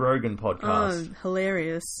the Joe Rogan podcast. Oh,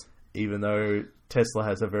 hilarious. Even though Tesla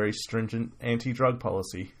has a very stringent anti-drug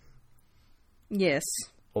policy. Yes.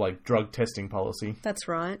 Or like drug testing policy. That's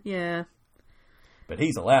right, yeah. But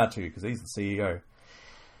he's allowed to because he's the CEO.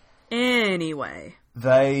 Anyway.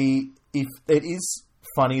 If it is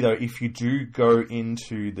funny though, if you do go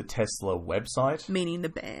into the Tesla website. Meaning the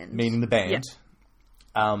band.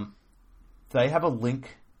 Yeah. They have a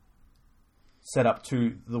link set up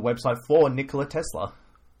to the website for Nikola Tesla.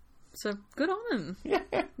 So, good on him. Yeah.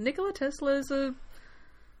 Nikola Tesla is a...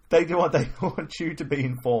 They want you to be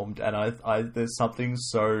informed, and I there's something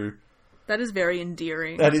so... That is very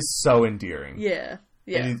endearing. That is so endearing. Yeah.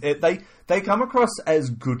 Yeah. They come across as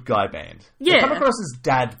good guy band. Yeah. They come across as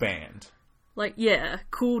dad band. Like, yeah,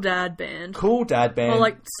 cool dad band. Cool dad band. Or,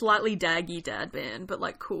 like, slightly daggy dad band, but,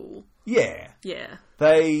 like, cool. Yeah. Yeah.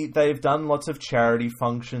 They've done lots of charity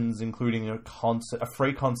functions, including a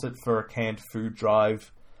free concert for a canned food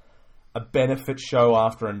drive, a benefit show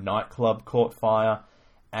after a nightclub caught fire,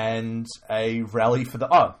 and a rally for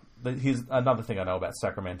here's another thing I know about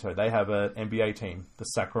Sacramento. They have an NBA team, the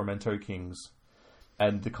Sacramento Kings,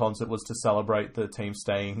 and the concert was to celebrate the team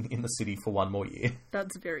staying in the city for one more year.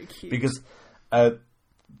 That's very cute. Because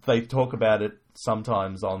they talk about it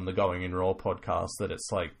sometimes on the Going in Raw podcast that it's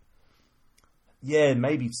like, yeah,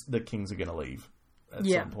 maybe the Kings are going to leave at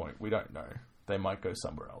some point. We don't know. They might go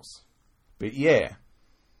somewhere else. But yeah,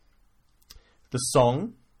 the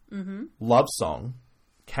song, Love Song,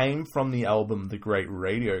 came from the album The Great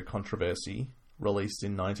Radio Controversy, released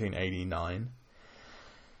in 1989.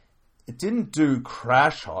 It didn't do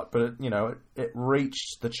crash hot, but it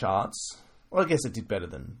reached the charts. Well, I guess it did better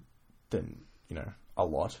than a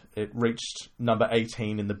lot. It reached number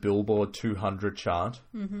 18 in the Billboard 200 chart.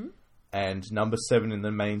 Mm-hmm. And number 7 in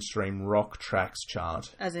the mainstream rock tracks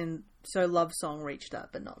chart. As in, so Love Song reached that,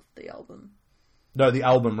 but not the album. No, the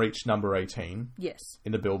album reached number 18. Yes.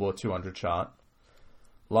 In the Billboard 200 chart.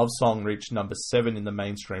 Love Song reached number 7 in the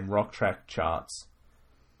mainstream rock track charts.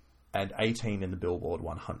 And 18 in the Billboard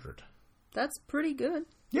 100. That's pretty good.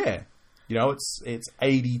 Yeah. It's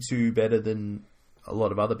 82 better than a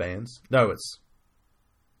lot of other bands. No, it's...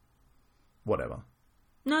 whatever.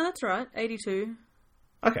 No, that's right. 82.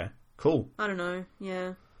 Okay. Cool. I don't know.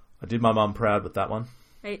 Yeah. I did my mum proud with that one.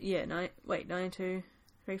 92,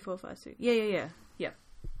 3, 4, 5, 6. Yeah.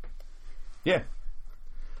 Yeah.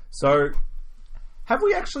 So, have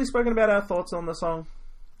we actually spoken about our thoughts on the song?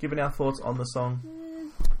 Given our thoughts on the song?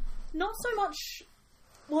 Not so much.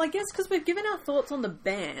 Well, I guess because we've given our thoughts on the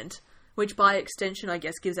band, which by extension, I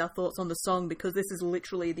guess, gives our thoughts on the song because this is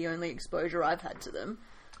literally the only exposure I've had to them.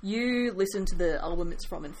 You listened to the album it's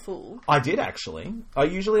from in full. I did, actually.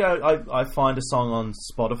 I find a song on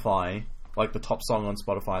Spotify, like the top song on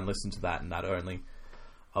Spotify, and listen to that and that only.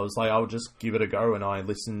 I was like, I'll just give it a go, and I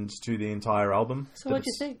listened to the entire album. So what'd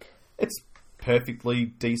you think? It's perfectly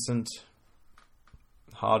decent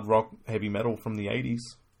hard rock, heavy metal from the 80s.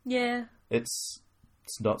 Yeah. It's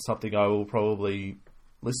not something I will probably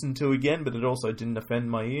listen to again, but it also didn't offend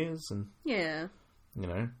my ears, and... Yeah.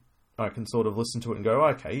 I can sort of listen to it and go,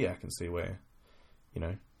 okay, yeah, I can see where,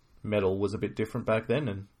 metal was a bit different back then,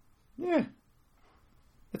 and yeah,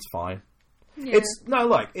 it's fine. Yeah.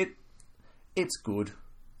 It's good.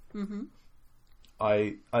 Mm-hmm.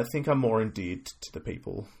 I think I'm more endeared to the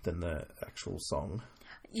people than the actual song.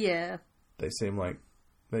 Yeah. They seem like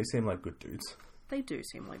good dudes. They do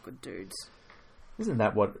seem like good dudes. Isn't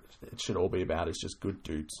that what it should all be about? Is just good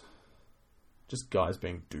dudes. Just guys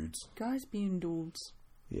being dudes. Guys being dudes.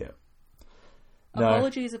 Yeah.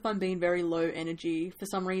 Apologies if I'm being very low energy. For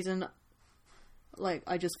some reason,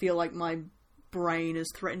 I just feel like my brain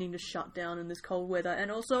is threatening to shut down in this cold weather.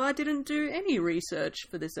 And also, I didn't do any research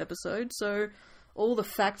for this episode, so all the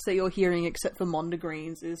facts that you're hearing, except for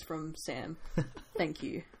Mondegreens, is from Sam. Thank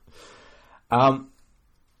you.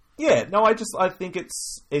 Yeah, no, I think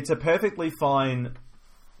it's a perfectly fine,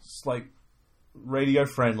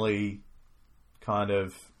 radio-friendly kind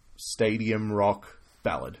of stadium rock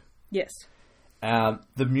ballad. Yes.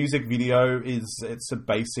 The music video it's a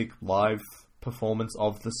basic live performance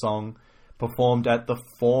of the song, performed at the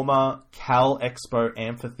former Cal Expo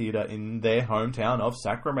Amphitheater in their hometown of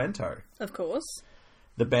Sacramento. Of course.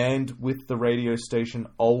 The band with the radio station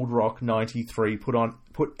Old Rock 93 put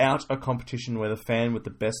out a competition where the fan with the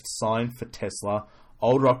best sign for Tesla,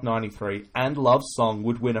 Old Rock 93, and Love Song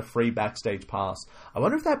would win a free backstage pass. I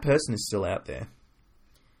wonder if that person is still out there.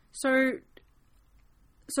 So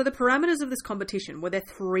the parameters of this competition, were there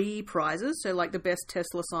 3 prizes? So, like, the best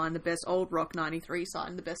Tesla sign, the best Old Rock 93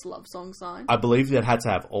 sign, the best Love Song sign? I believe that had to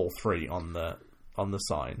have all 3 on the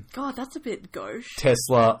sign. God, that's a bit gauche.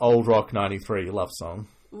 Tesla, Old Rock 93, Love Song.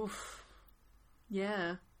 Oof.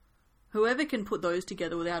 Yeah. Whoever can put those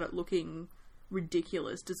together without it looking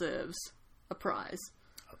ridiculous deserves a prize.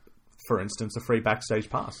 For instance, a free backstage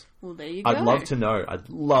pass. Well, there you go. I'd love to know.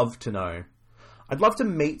 I'd love to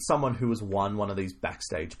meet someone who has won one of these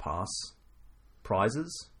backstage pass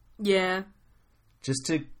prizes. Yeah. Just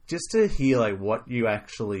to hear like what you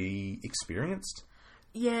actually experienced.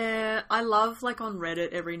 Yeah, I love, like, on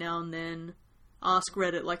Reddit every now and then, Ask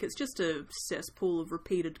Reddit, like, it's just a cesspool of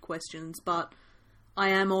repeated questions, but I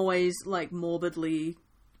am always, like, morbidly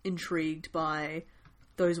intrigued by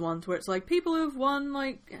those ones where it's like, people who've won,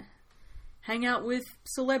 like, hang out with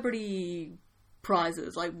celebrity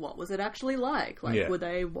prizes, like, what was it actually like? Like, were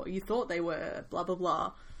they what you thought they were? Blah, blah,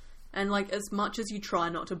 blah. And, like, as much as you try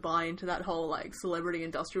not to buy into that whole, like, celebrity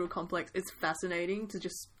industrial complex, it's fascinating to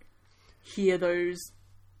just hear those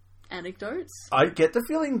anecdotes. I get the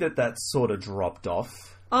feeling that that's sort of dropped off.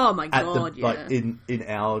 Oh my god, yeah. Like in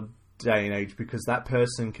our day and age, because that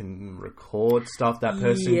person can record stuff, that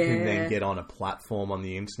person can then get on a platform on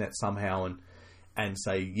the internet somehow and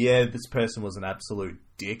say, yeah, this person was an absolute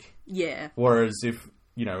dick. Yeah. Whereas if,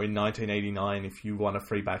 in 1989, if you won a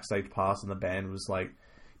free backstage pass and the band was like,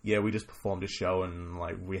 yeah, we just performed a show and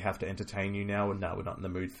like we have to entertain you now, and no, we're not in the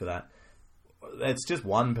mood for that. It's just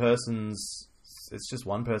one person's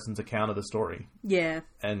account of the story. Yeah.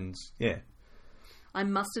 And, yeah. I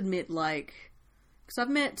must admit, like, because I've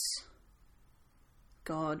met...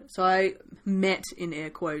 God. So I met, in air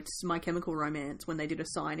quotes, My Chemical Romance when they did a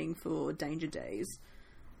signing for Danger Days.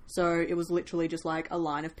 So it was literally just, like, a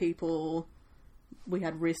line of people. We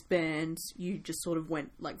had wristbands. You just sort of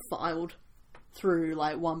went, like, filed through,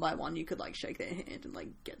 like, one by one. You could, like, shake their hand and, like,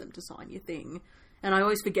 get them to sign your thing. And I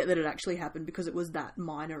always forget that it actually happened because it was that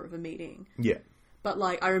minor of a meeting. Yeah. But,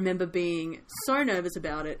 like, I remember being so nervous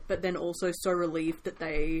about it, but then also so relieved that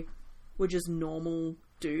they were just normal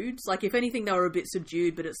dudes. Like, if anything, they were a bit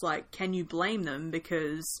subdued, but it's like, can you blame them?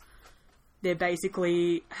 Because they're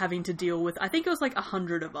basically having to deal with, I think it was like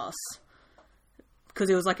 100 of us.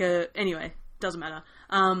 Because it was like anyway, doesn't matter.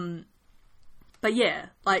 But yeah,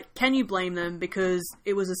 like, can you blame them? Because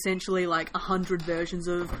it was essentially like 100 versions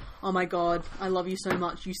of, oh my god, I love you so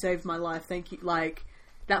much, you saved my life, thank you. Like,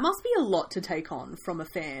 that must be a lot to take on from a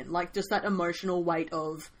fan. Like, just that emotional weight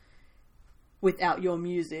of, without your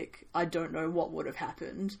music, I don't know what would have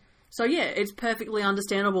happened. So yeah, it's perfectly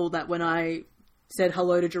understandable that when I said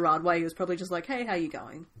hello to Gerard Way, he was probably just like, hey, how you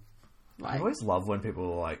going? Like, I always love when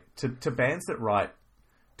people are like, to bands that write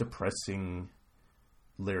depressing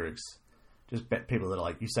lyrics, just people that are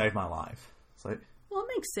like, you saved my life. It's like... Well, it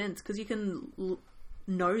makes sense, because you can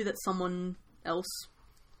know that someone else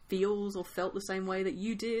feels or felt the same way that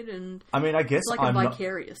you did, and I mean, I guess it's like a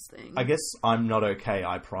vicarious thing. I guess I'm Not Okay,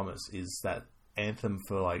 I Promise is that anthem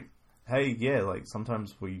for like, hey, yeah, like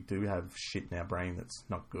sometimes we do have shit in our brain that's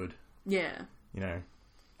not good. Yeah.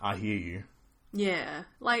 I hear you. Yeah.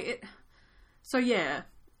 Like, it... So yeah.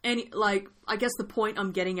 Like, I guess the point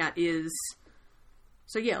I'm getting at is,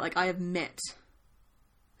 so yeah, like, I have met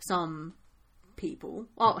some people.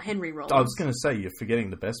 Oh, Henry Rollins. I was going to say, you're forgetting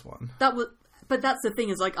the best one. But that's the thing,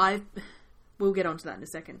 is like, we'll get onto that in a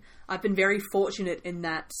second. I've been very fortunate in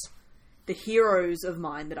that the heroes of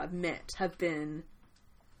mine that I've met have been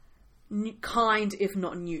kind, if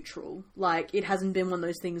not neutral. Like, it hasn't been one of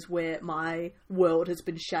those things where my world has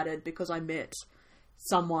been shattered because I met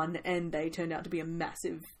someone and they turned out to be a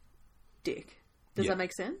massive dick. Does that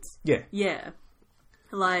make sense? Yeah. Yeah.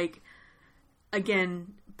 Like,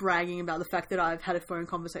 again, bragging about the fact that I've had a phone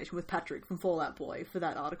conversation with Patrick from Fall Out Boy for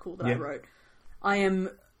that article that I wrote. I am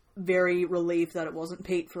very relieved that it wasn't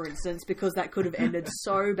Pete, for instance, because that could have ended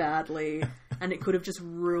so badly and it could have just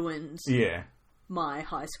ruined my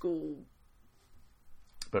high school.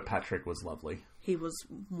 But Patrick was lovely. He was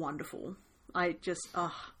wonderful. I just,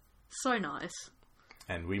 so nice.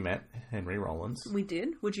 And we met Henry Rollins. We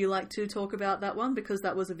did. Would you like to talk about that one? Because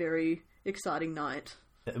that was a very exciting night.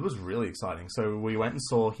 It was really exciting. So we went and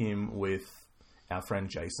saw him with our friend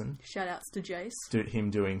Jason. Shout outs to Jace. Him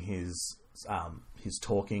doing his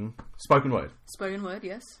talking, spoken word. Spoken word,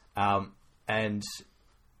 yes. And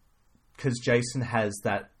because Jason has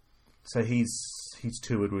that So he's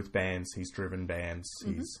toured with bands, he's driven bands,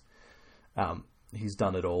 he's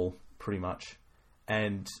done it all pretty much,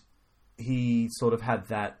 and he sort of had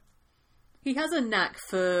that. He has a knack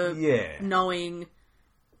for knowing,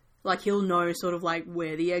 like he'll know sort of like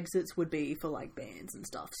where the exits would be for like bands and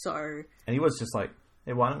stuff. So, and he was just like,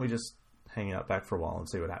 hey, why don't we just hang out back for a while and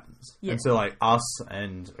see what happens? Yeah. And so like us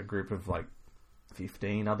and a group of like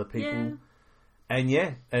 15 other people. Yeah. And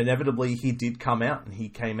yeah, inevitably he did come out, and he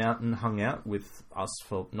came out and hung out with us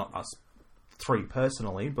for, not us three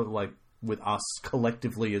personally, but like with us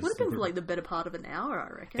collectively as would have a been group. for like the better part of an hour,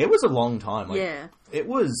 I reckon. It was a long time. Like, Yeah. It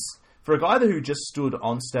was, for a guy who just stood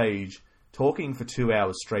on stage talking for 2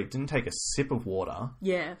 hours straight, didn't take a sip of water,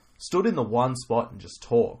 Yeah. stood in the one spot and just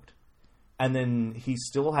talked. And then he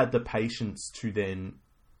still had the patience to then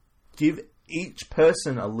give each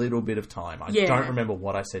person a little bit of time. I don't remember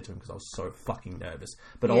what I said to him because I was so fucking nervous.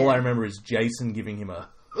 But all I remember is Jason giving him a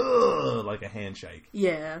like a handshake.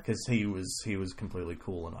 Yeah. Because he was completely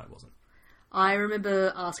cool and I wasn't. I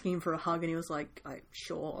remember asking him for a hug and he was like,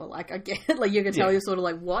 sure, like, I get it. Like, you could tell you're sort of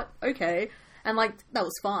like, what? Okay. And, like, that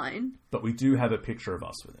was fine. But we do have a picture of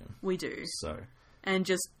us with him. We do. So. And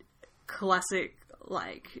just classic,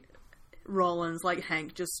 like, Rollins, like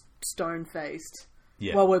Hank, just stone-faced.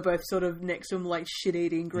 Yeah. While we're both sort of next to him, like,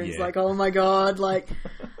 shit-eating grins, Yeah. like, oh my god, like...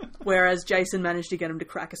 Whereas Jason managed to get him to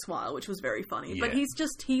crack a smile, which was very funny. Yeah. But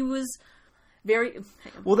he was very...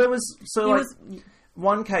 Well, there was... So, He like, was-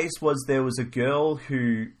 one case was there was a girl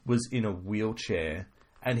who was in a wheelchair,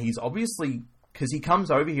 and he's obviously... Because he comes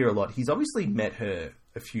over here a lot, he's obviously met her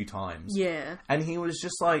a few times. Yeah. And he was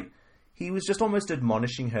just like... He was just almost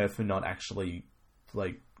admonishing her for not actually,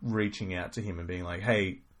 like, reaching out to him and being like,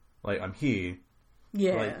 hey, like, I'm here.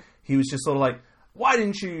 Yeah. Like, he was just sort of like, why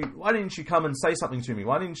didn't you come and say something to me?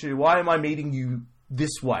 Why am I meeting you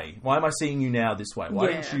this way? Why am I seeing you now this way? Why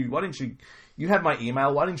didn't you have my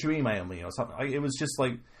email? Why didn't you email me or something? Like, it was just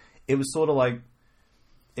like, it was sort of like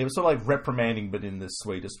reprimanding, but in the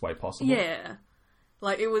sweetest way possible. Yeah.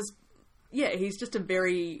 Like, it was... Yeah, he's just a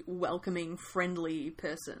very welcoming, friendly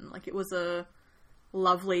person. Like, it was a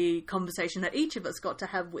lovely conversation that each of us got to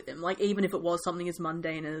have with him. Like, even if it was something as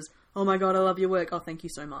mundane as, oh my god, I love your work, oh, thank you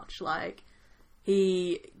so much. Like,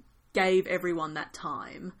 he gave everyone that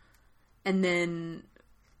time. And then,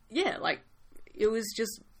 yeah, like, it was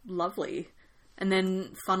just lovely. And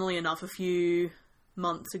then, funnily enough, a few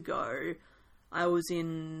months ago, I was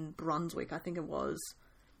in Brunswick, I think it was,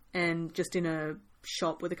 and just in a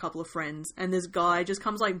shop with a couple of friends, and this guy just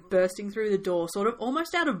comes, like, bursting through the door, sort of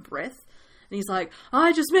almost out of breath. And he's like,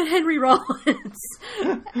 I just met Henry Rollins.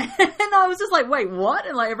 And I was just like, wait, what?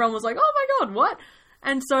 And, like, everyone was like, oh my god, what?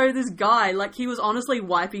 And so this guy, like, he was honestly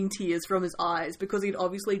wiping tears from his eyes because he'd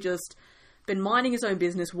obviously just been minding his own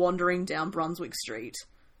business, wandering down Brunswick Street.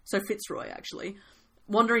 So Fitzroy, actually.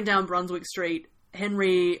 Wandering down Brunswick Street,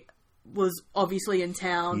 Henry was obviously in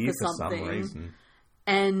town for something. Some reason.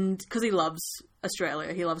 And because he loves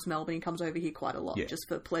Australia, he loves Melbourne, he comes over here quite a lot, Yeah. just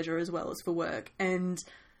for pleasure as well as for work. And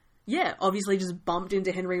yeah, obviously just bumped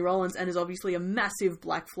into Henry Rollins and is obviously a massive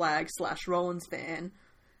Black Flag / Rollins fan.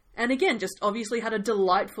 And again, just obviously had a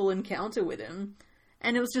delightful encounter with him.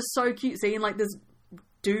 And it was just so cute seeing, like, this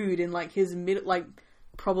dude in, like, his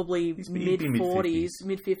probably mid-40s,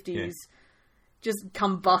 mid-50s, just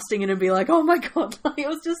come busting in and be like, oh my god, like, it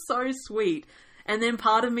was just so sweet. And then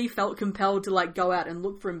part of me felt compelled to, like, go out and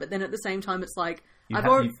look for him, but then at the same time it's like,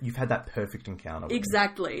 You've had that perfect encounter with him.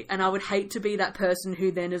 Exactly. And I would hate to be that person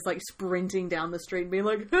who then is, like, sprinting down the street and being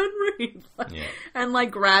like, Henry! And, like,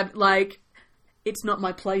 grab, like, it's not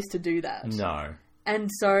my place to do that. No. And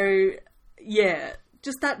so, yeah,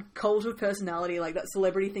 just that cult of personality, like, that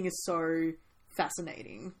celebrity thing is so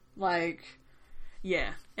fascinating. Like,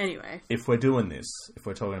 yeah. Anyway. If we're doing this, if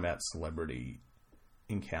we're talking about celebrity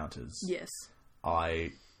encounters... Yes.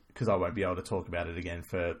 Because I won't be able to talk about it again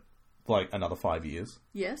for, like, another 5 years.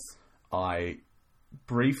 Yes. I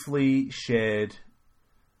briefly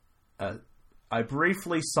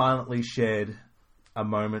silently shared a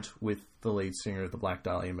moment with the lead singer of the Black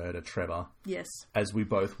Dahlia Murder, Trevor. Yes. As we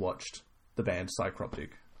both watched the band Psychroptic.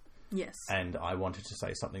 Yes. And I wanted to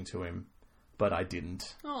say something to him, but I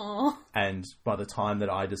didn't. Aww. And by the time that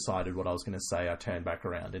I decided what I was going to say, I turned back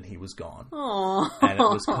around and he was gone. Aww. And it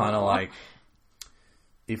was kind of like,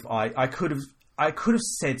 if I could have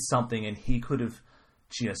said something and he could have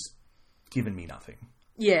just given me nothing.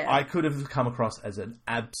 Yeah. I could have come across as an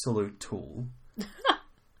absolute tool.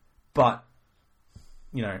 But,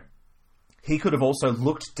 you know, he could have also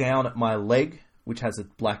looked down at my leg, which has a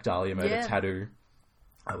Black Dahlia Murder tattoo.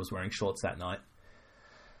 I was wearing shorts that night.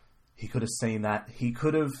 He could have seen that. He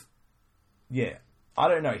could have... Yeah. I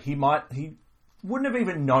don't know. He wouldn't have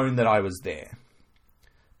even known that I was there.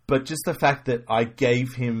 But just the fact that I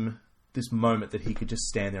gave him this moment that he could just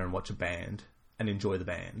stand there and watch a band and enjoy the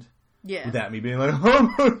band. Yeah. Without me being like,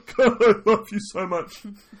 oh my God, I love you so much.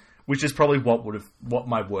 Which is probably what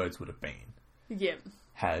my words would have been. Yeah.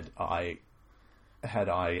 Had I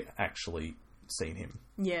actually seen him.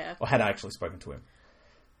 Yeah. Or had I actually spoken to him.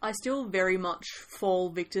 I still very much fall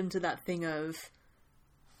victim to that thing of,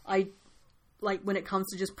 when it comes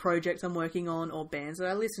to just projects I'm working on or bands that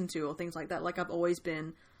I listen to or things like that, like I've always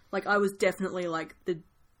been, like I was definitely like the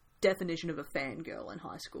definition of a fangirl in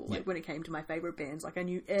high school. Like when it came to my favourite bands, like I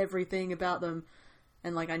knew everything about them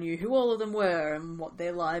and like I knew who all of them were and what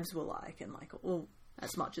their lives were like and like, well,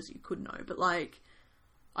 as much as you could know. But like,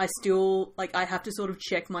 I still, like I have to sort of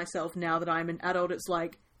check myself now that I'm an adult. It's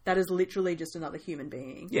like, that is literally just another human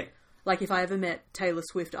being. Yeah. Like, if I ever met Taylor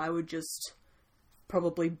Swift, I would just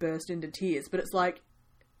probably burst into tears. But it's like,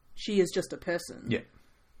 she is just a person. Yeah.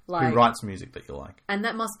 Like, who writes music that you like. And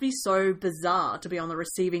that must be so bizarre to be on the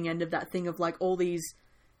receiving end of that thing of, like, all these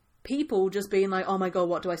people just being like, oh my God,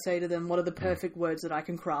 what do I say to them? What are the perfect words that I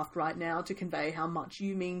can craft right now to convey how much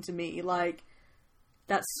you mean to me? Like,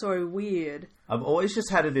 that's so weird. I've always just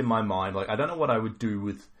had it in my mind, like, I don't know what I would do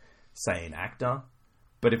with, say, an actor.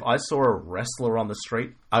 But if I saw a wrestler on the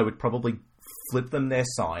street, I would probably flip them their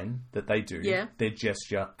sign that they do, their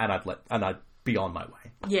gesture, and I'd be on my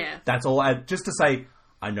way. Yeah. That's all. Just to say,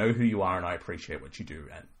 I know who you are and I appreciate what you do.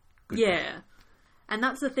 And yeah. And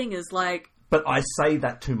that's the thing is like... But I say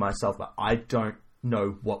that to myself, but I don't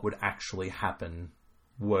know what would actually happen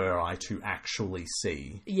were I to actually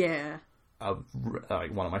see... Yeah.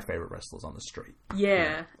 Like one of my favourite wrestlers on the street.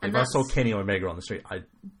 Yeah. If I saw Kenny Omega on the street, I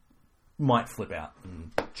might flip out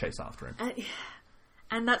and chase after him.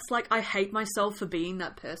 And that's like, I hate myself for being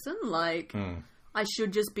that person. Like, I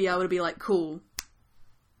should just be able to be like, cool.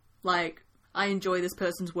 Like, I enjoy this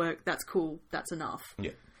person's work. That's cool. That's enough.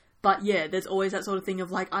 Yeah. But yeah, there's always that sort of thing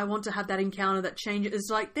of like, I want to have that encounter that changes. It's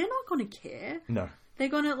like, they're not going to care. No. They're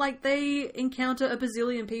going to, like, they encounter a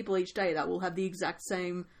bazillion people each day that will have the exact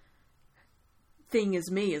same thing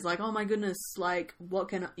as me. Is like, oh my goodness, like, what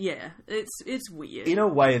can I... Yeah, it's weird. In a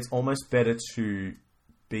way, it's almost better to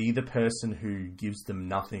be the person who gives them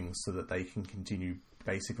nothing so that they can continue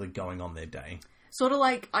basically going on their day. Sort of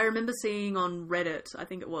like, I remember seeing on Reddit, I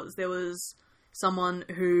think it was, there was someone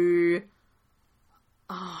who...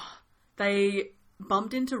 they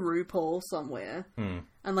bumped into RuPaul somewhere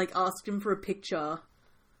and, like, asked him for a picture.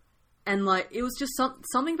 And, like, it was just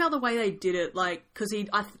something about the way they did it, like, because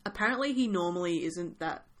apparently he normally isn't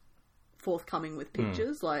that forthcoming with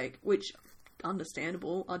pictures, like, which,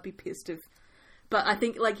 understandable, I'd be pissed if... But I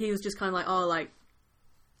think, like, he was just kind of like, oh, like,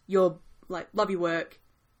 you're, like, love your work,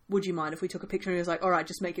 would you mind if we took a picture? And he was like, alright,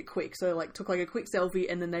 just make it quick. So, like, took, like, a quick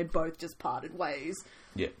selfie, and then they both just parted ways.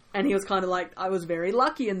 Yeah. And he was kind of like, I was very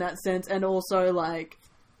lucky in that sense, and also, like...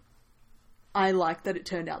 I like that it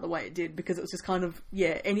turned out the way it did, because it was just kind of,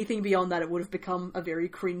 yeah, anything beyond that, it would have become a very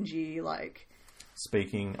cringy, like...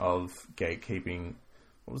 Speaking of gatekeeping,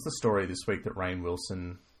 what was the story this week that Rainn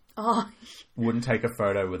Wilson wouldn't take a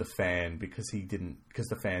photo with a fan because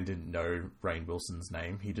the fan didn't know Rainn Wilson's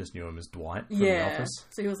name. He just knew him as Dwight from The Office.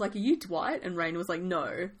 So he was like, are you Dwight? And Rainn was like,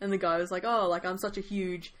 no. And the guy was like, oh, like, I'm such a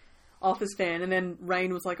huge Office fan. And then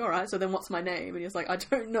Rainn was like, alright, so then what's my name? And he was like, I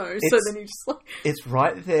don't know. So then he just like... It's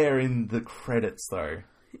right there in the credits, though.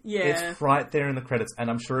 Yeah. It's right there in the credits. And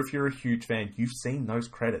I'm sure if you're a huge fan, you've seen those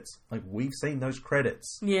credits. Like, we've seen those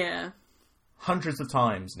credits. Yeah. Hundreds of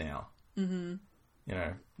times now. Mm-hmm. You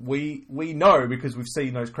know, we know because we've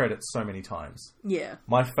seen those credits so many times. Yeah.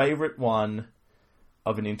 My favourite one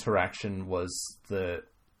of an interaction was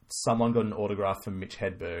someone got an autograph from Mitch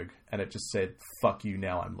Hedberg, and it just said, fuck you,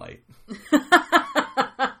 now I'm late.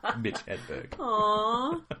 Mitch Hedberg.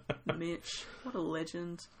 Aww. Mitch. What a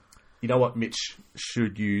legend. You know what Mitch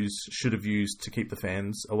should have used to keep the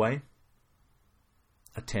fans away?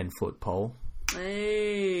 A 10-foot pole.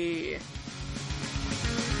 Hey.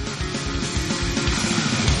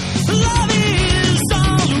 Love is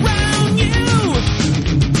all around you.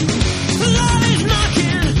 Love is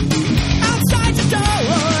knocking outside the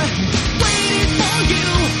door, waiting for you.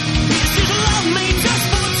 This is love made just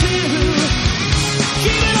for two.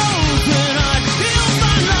 Keep it open, you'll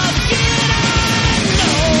find love again.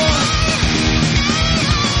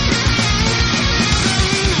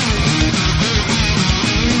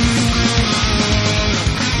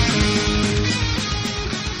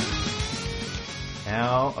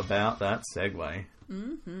 How about that segue?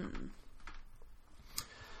 Mm-hmm.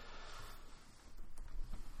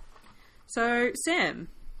 So, Sam.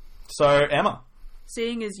 So, Emma.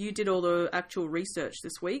 seeing as you did all the actual research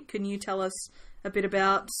this week, can you tell us a bit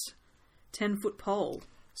about 10 Foot Pole?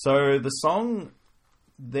 So the song,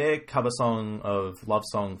 their cover song of Love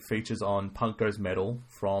Song, features on Punk Goes Metal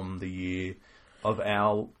from the year of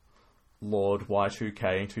our Lord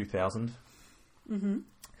Y2K 2000. Mm-hmm.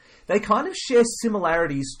 They kind of share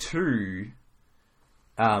similarities to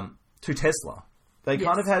Tesla. They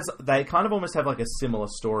kind of almost have like a similar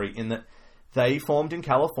story in that they formed in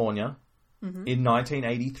California in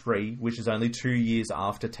 1983, which is only 2 years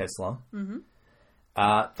after Tesla. Mm-hmm.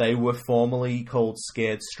 They were formerly called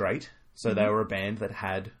Scared Straight, so they were a band that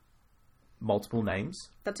had multiple names.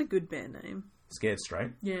 That's a good band name. Scared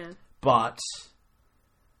Straight. Yeah. But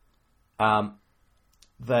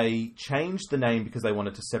they changed the name because they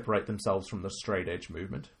wanted to separate themselves from the straight edge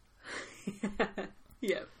movement.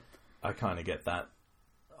 Yeah. I kind of get that.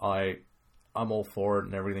 I'm all for it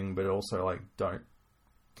and everything, but also you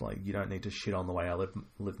don't need to shit on the way I live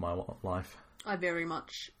my life. I very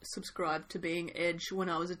much subscribed to being edge when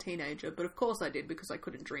I was a teenager, but of course I did because I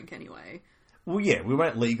couldn't drink anyway. Well, yeah, we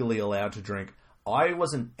weren't legally allowed to drink. I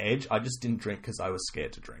wasn't edge, I just didn't drink because I was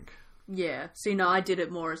scared to drink. Yeah. See, no, I did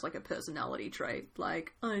it more as like a personality trait.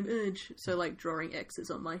 Like, I'm edge. So, like, drawing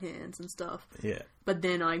X's on my hands and stuff. Yeah. But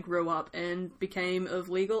then I grew up and became of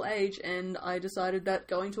legal age, and I decided that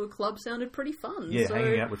going to a club sounded pretty fun. Yeah,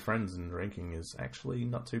 hanging out with friends and drinking is actually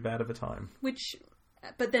not too bad of a time.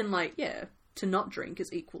 But then, like, yeah, to not drink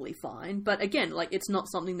is equally fine. But again, like, it's not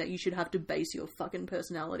something that you should have to base your fucking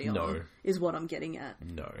personality on, is what I'm getting at.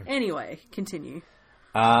 No. Anyway, continue.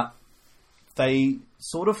 They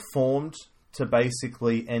sort of formed to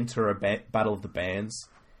basically enter a battle of the bands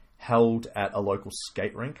held at a local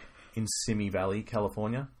skate rink in Simi Valley,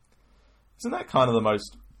 California. Isn't that kind of the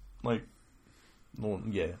most, I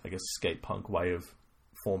guess skate punk way of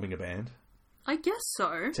forming a band? I guess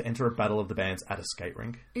so. To enter a battle of the bands at a skate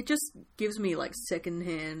rink. It just gives me, like,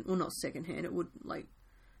 secondhand, well, not secondhand, it would, like,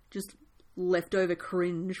 just leftover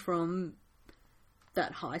cringe from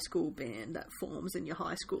that high school band that forms in your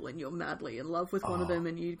high school and you're madly in love with one of them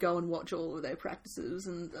and you go and watch all of their practices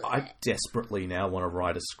and... I desperately now want to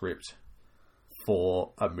write a script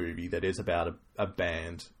for a movie that is about a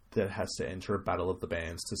band that has to enter a battle of the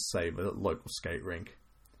bands to save a local skate rink.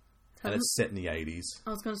 And it's set in the 80s.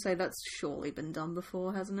 I was going to say, that's surely been done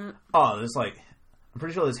before, hasn't it? Oh, there's I'm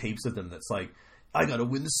pretty sure there's heaps of them that's like, I gotta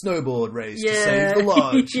win the snowboard race to save the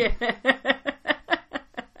lodge. Yeah.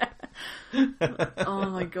 Oh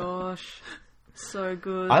my gosh. So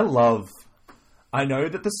good. I know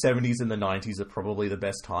that the 70s and the 90s are probably the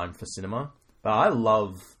best time for cinema, but I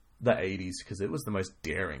love the 80s because it was the most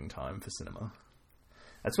daring time for cinema.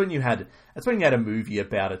 That's when you had a movie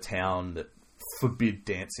about a town that forbid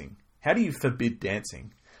dancing. How do you forbid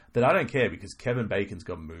dancing? But I don't care because Kevin Bacon's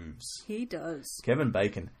got moves. He does. Kevin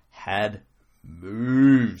Bacon had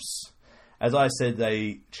moves. As I said,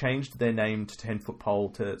 they changed their name to 10 Foot Pole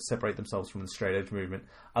to separate themselves from the straight edge movement.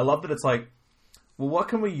 I love that it's like, well, what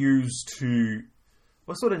sort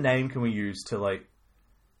of name can we use to,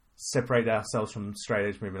 separate ourselves from the straight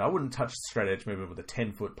edge movement? I wouldn't touch the straight edge movement with a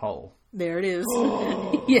 10-foot pole. There it is.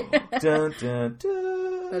 Yeah. Dun, dun,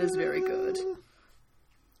 dun. That is very good.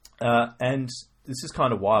 And this is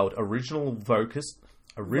kind of wild.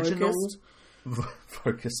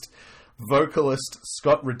 Vocalist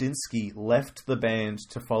Scott Radinsky left the band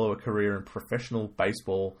to follow a career in professional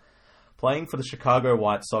baseball, playing for the Chicago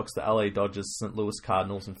White Sox, the LA Dodgers, St. Louis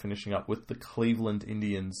Cardinals, and finishing up with the Cleveland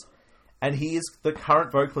Indians. And he is the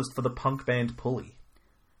current vocalist for the punk band Pulley.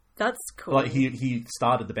 That's cool. He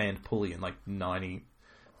started the band Pulley in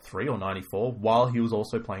 93 or 94 while he was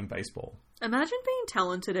also playing baseball. Imagine being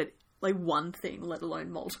talented at one thing, let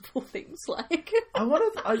alone multiple things. I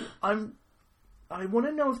want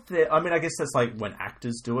to know if they're... I mean, I guess that's when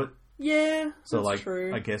actors do it. Yeah, so that's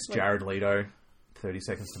true. I guess Jared Leto, 30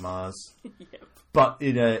 Seconds to Mars. Yep. But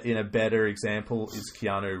in a better example is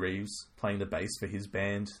Keanu Reeves playing the bass for his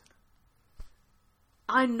band.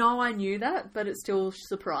 I know I knew that, but it still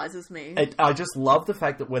surprises me. I just love the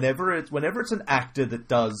fact that whenever it's an actor that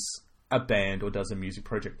does a band or does a music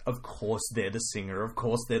project, of course they're the singer, of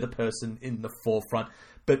course they're the person in the forefront,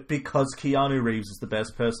 but because Keanu Reeves is the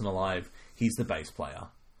best person alive, he's the bass player.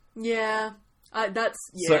 Yeah,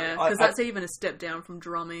 because that's even a step down from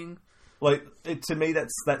drumming. To me,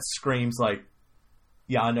 that screams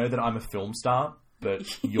yeah, I know that I'm a film star, but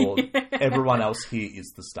everyone else here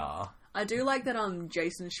is the star. I do like that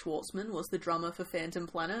Jason Schwartzman was the drummer for Phantom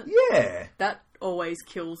Planet. Yeah. That always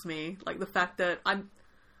kills me. The fact that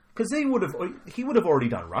because he would have already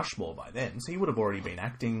done Rushmore by then, so he would have already been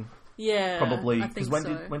acting. Yeah, probably. I think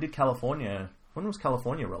when did California When was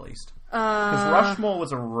California released? Because Rushmore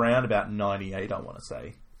was around about 98, I want to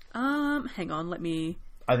say. Hang on, let me...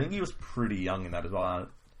 I think he was pretty young in that as well.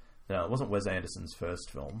 No, it wasn't Wes Anderson's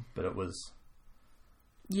first film, but it was...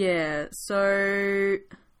 Yeah, so...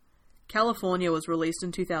 California was released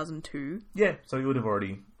in 2002. Yeah, so he would have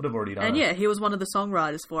already done And it. yeah, he was one of the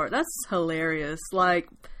songwriters for it. That's hilarious. Like,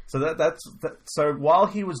 So so while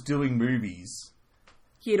he was doing movies...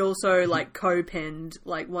 he'd also, like, co-penned,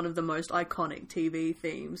 like, one of the most iconic TV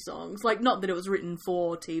theme songs. Like, not that it was written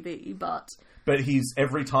for TV, but... But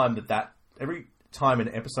every time an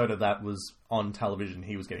episode of that was on television,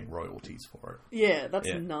 he was getting royalties for it. Yeah, that's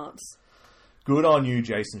Yeah. nuts. Good on you,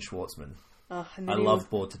 Jason Schwartzman. And I then love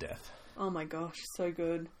Bored to Death. Oh my gosh, so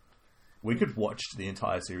good. We could watch the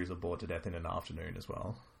entire series of Bored to Death in an afternoon as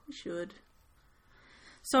well. You should.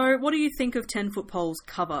 So, what do you think of 10 Foot Pole's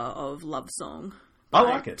cover of Love Song? I by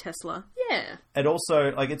like it. Tesla. Yeah. And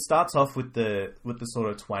also, like, it starts off with the sort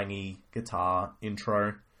of twangy guitar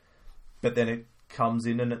intro, but then it comes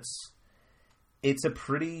in and it's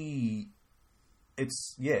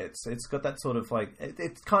got that sort of like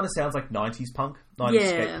it kind of sounds like 90s punk, 90s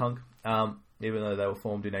skate punk. Even though they were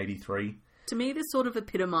formed in 83. To me, this sort of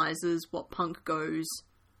epitomizes what punk goes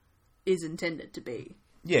is intended to be.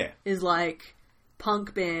 Yeah. Is like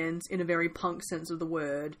punk bands, in a very punk sense of the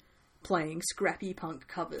word, playing scrappy punk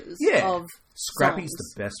covers of Scrappy's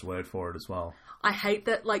songs. the best word for it as well. I hate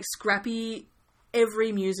that, like, scrappy,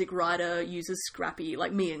 every music writer uses scrappy,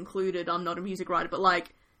 like me included. I'm not a music writer, but,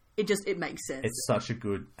 like, it makes sense. It's such a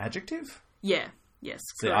good adjective. Yeah. Yes.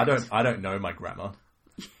 See, correct. I don't know my grammar.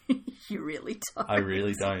 You really don't. I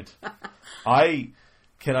really don't.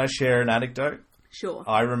 Can I share an anecdote? Sure.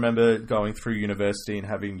 I remember going through university and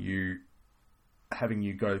having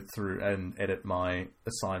you go through and edit my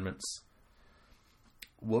assignments.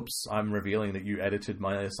 Whoops, I'm revealing that you edited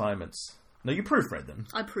my assignments. No, you proofread them.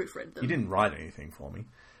 I proofread them. You didn't write anything for me.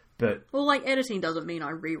 But Well, like, editing doesn't mean I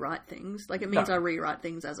rewrite things. Like, it means No. I rewrite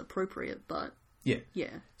things as appropriate, but yeah.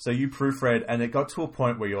 yeah. So you proofread, and it got to a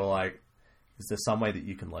point where you're like, is there some way that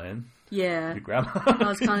you can learn Yeah. your grammar? I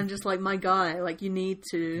was kind of just like, my guy, like, you need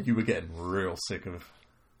to... You were getting real sick of...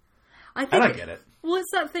 I think And I get it. Well,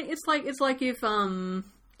 it's that thing. It's like if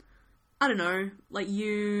I don't know, like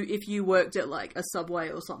if you worked at like a Subway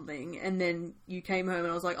or something, and then you came home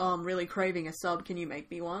and I was like, oh, I'm really craving a sub. Can you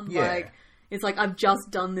make me one? Yeah. Like, it's like I've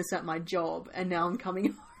just done this at my job, and now I'm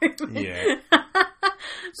coming home. Yeah.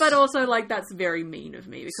 But also, like, that's very mean of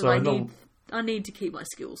me because So I need to keep my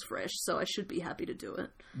skills fresh, so I should be happy to do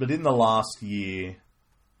it. But in the last year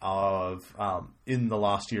of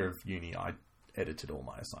uni, I edited all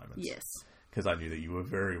my assignments. Yes. Because I knew that you were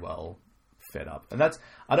very well fed up. And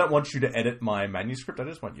I don't want you to edit my manuscript, I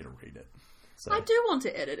just want you to read it. So I do want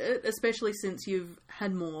to edit it, especially since you've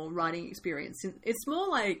had more writing experience. It's more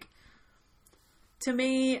like, to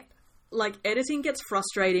me, like, editing gets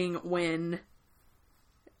frustrating when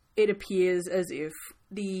it appears as if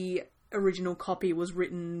the original copy was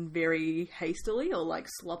written very hastily or, like,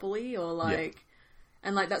 sloppily or, like... Yeah.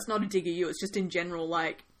 And, like, that's not a dig at you. It's just in general,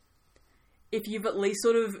 like, if you've at least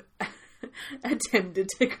sort of attempted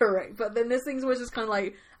to correct. But then there's things where it's just kind of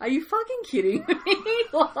like, are you fucking kidding me?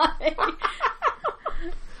 Like...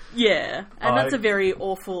 Yeah, and that's a very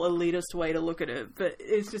awful elitist way to look at it, but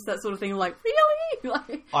it's just that sort of thing like, really?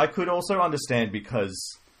 Like, I could also understand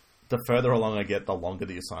because the further along I get, the longer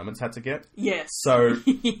the assignments had to get. yes. So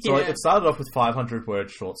Yeah. it started off with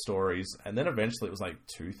 500-word short stories, and then eventually it was like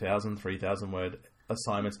 2,000, 3,000-word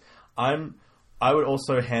assignments. I would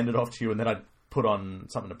also hand it off to you, and then I'd put on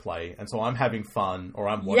something to play, and so I'm having fun, or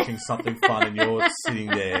I'm watching something fun, and you're sitting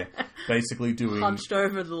there basically Hunched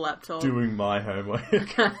over the laptop. doing my homework.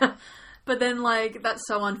 But then, like, that's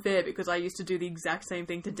so unfair because I used to do the exact same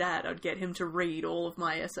thing to Dad. I'd get him to read all of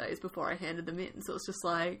my essays before I handed them in. So it's just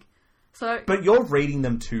like... So... But you're reading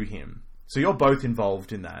them to him, so you're both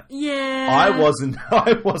involved in that. Yeah. I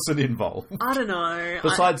wasn't involved. I don't know.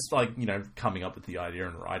 Besides, like, coming up with the idea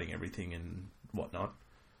and writing everything and whatnot.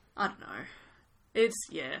 I don't know.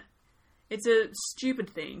 It's a stupid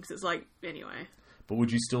thing, because it's like, anyway. But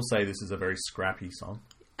would you still say this is a very scrappy song?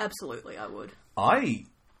 Absolutely, I would. I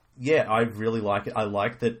really like it. I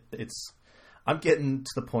like that I'm getting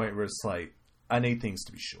to the point where it's like, I need things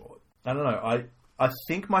to be short. I don't know. I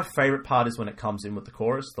think my favourite part is when it comes in with the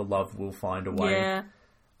chorus, the love will find a way. Yeah.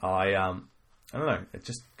 I don't know. It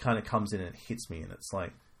just kind of comes in and it hits me, and it's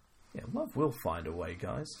like, yeah, love will find a way,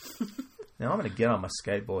 guys. Now I'm going to get on my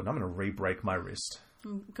skateboard and I'm going to re-break my wrist.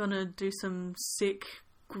 I'm gonna do some sick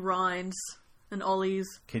grinds and ollies.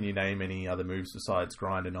 Can you name any other moves besides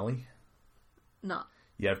grind and ollie? No.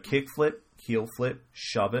 You have kick flip, heel flip,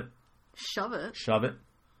 shove it, Shove It? Shove It.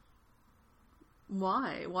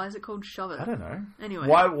 Why? Why is it called Shove It? I don't know. Anyway.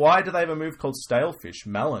 Why do they have a move called Stalefish,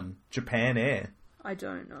 Melon, Japan Air, I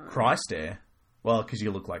don't know. Christ Air? Well, because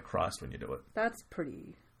you look like Christ when you do it. That's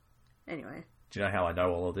pretty... Anyway. Do you know how I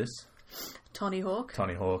know all of this? Tony Hawk.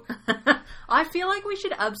 Tony Hawk. I feel like we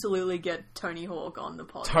should absolutely get Tony Hawk on the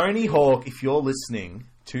podcast. Tony Hawk, if you're listening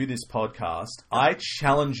to this podcast, I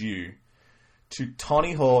challenge you to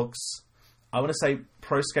Tony Hawk's, I want to say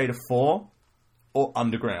Pro Skater 4 or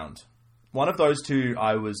Underground. One of those two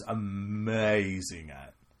I was amazing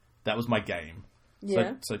at. That was my game.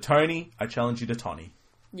 Yeah. So Tony, I challenge you to Tony.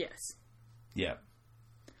 Yes. Yeah.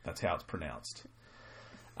 That's how it's pronounced.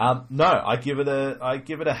 No, I give it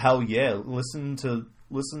a hell yeah. Listen to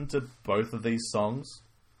both of these songs.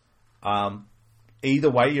 Either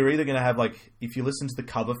way, you're either going to have, like, if you listen to the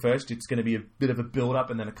cover first, it's going to be a bit of a build up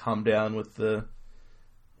and then a come down with the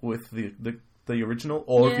original,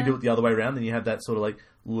 or if you do it the other way around, then you have that sort of like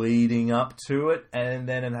leading up to it, and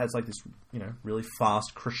then it has like this, really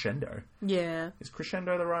fast crescendo. Yeah. Is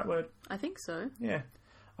crescendo the right word? I think so. Yeah.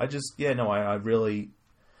 I really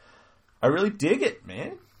dig it,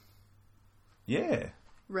 man. Yeah.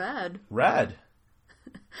 Rad.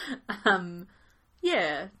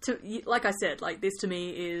 Yeah. Like I said, like this to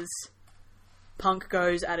me is punk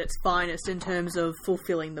goes at its finest in terms of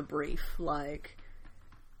fulfilling the brief. Like,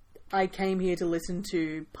 I came here to listen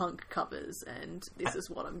to punk covers, and this is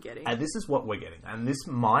what I'm getting. And this is what we're getting. And this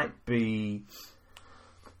might be...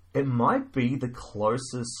 It might be the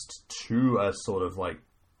closest to a sort of like...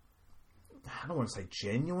 I don't want to say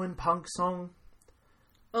genuine punk song.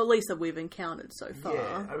 Or at least that we've encountered so far.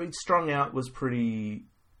 Yeah, I mean, Strung Out was pretty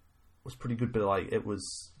good, but like it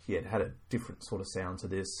was... Yeah, it had a different sort of sound to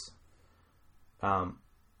this.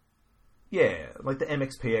 Yeah, like the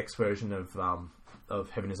MXPX version of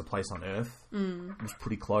Heaven is a Place on Earth was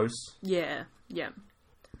pretty close. Yeah.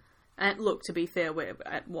 And look, to be fair, we're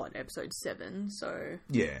at, episode 7, so...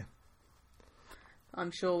 Yeah. I'm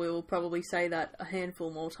sure we will probably say that a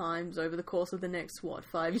handful more times over the course of the next,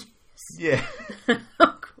 5 years? Yeah.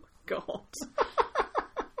 Oh, God.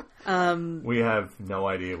 We have no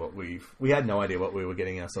idea we had no idea what we were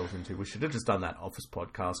getting ourselves into. We should have just done that Office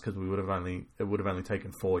podcast, because it would have only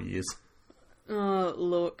taken 4 years.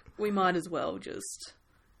 Look, we might as well just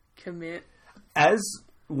commit. As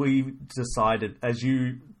we decided, as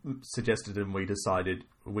you suggested and we decided,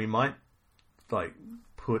 we might, like,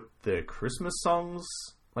 put the Christmas songs,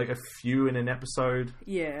 like, a few in an episode.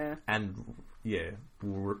 Yeah. And, yeah,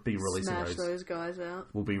 we'll be releasing Smash those guys out.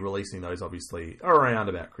 We'll be releasing those, obviously, around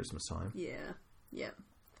about Christmas time. Yeah.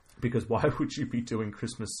 Because why would you be doing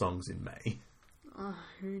Christmas songs in May? Oh,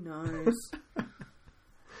 who knows?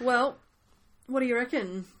 Well... What do you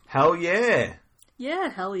reckon? Hell yeah! Yeah,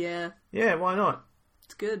 hell yeah. Yeah, why not?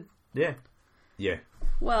 It's good. Yeah.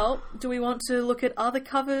 Well, do we want to look at other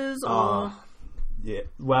covers, or... Yeah.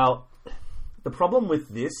 Well, the problem with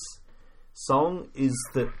this song is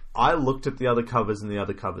that I looked at the other covers, and the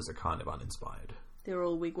other covers are kind of uninspired. They're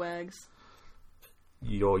all wigwags.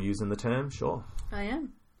 You're using the term? Sure. I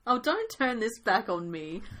am. Oh, don't turn this back on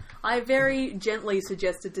me. I very gently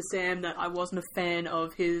suggested to Sam that I wasn't a fan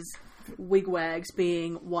of his... wigwags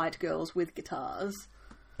being white girls with guitars.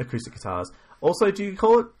 Acoustic guitars. Also, do you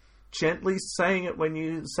call it gently saying it when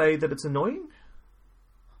you say that it's annoying?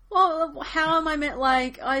 Well, how am I meant,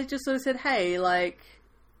 like, I just sort of said, hey, like,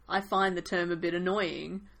 I find the term a bit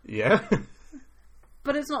annoying. Yeah.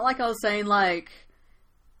 But it's not like I was saying, like,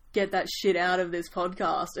 get that shit out of this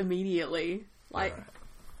podcast immediately. Like, right.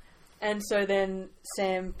 And so then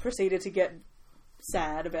Sam proceeded to get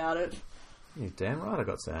sad about it. You're damn right I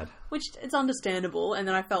got sad. Which, it's understandable, and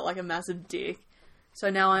then I felt like a massive dick. So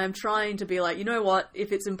now I am trying to be like, you know what,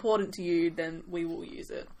 if it's important to you, then we will use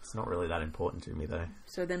it. It's not really that important to me, though.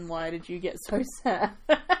 So then why did you get so sad?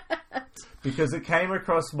 Because it came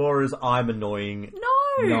across more as I'm annoying.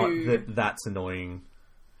 No! Not that that's annoying.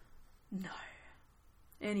 No.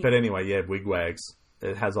 Anyway. But anyway, yeah, wigwags.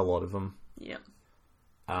 It has a lot of them. Yep.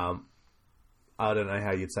 I don't know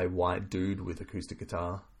how you'd say white dude with acoustic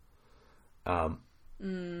guitar.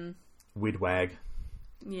 Widwag.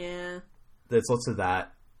 Yeah. There's lots of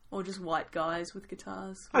that. Or just white guys with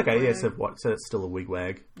guitars. Okay, yeah, so it's still a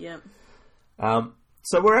wigwag. Yep.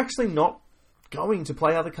 So we're actually not going to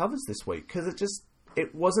play other covers this week, because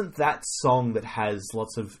it wasn't that song that has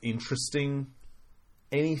lots of anything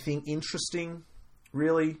interesting,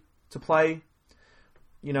 really, to play.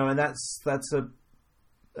 And that's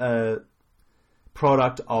a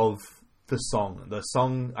product of the song. The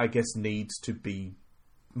song, I guess, needs to be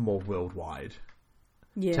more worldwide.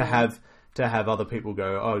 Yeah. To have other people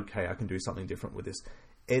go, oh, okay, I can do something different with this.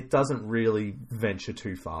 it doesn't really venture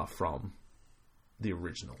too far from the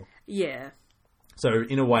original. Yeah. So,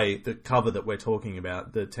 in a way, the cover that we're talking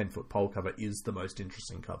about, the 10-foot pole cover, is the most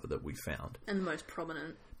interesting cover that we found. And the most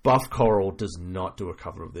prominent. Buff Coral does not do a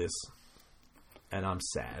cover of this, and I'm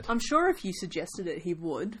sad. I'm sure if you suggested it, he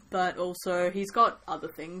would, but also he's got other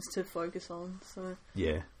things to focus on, so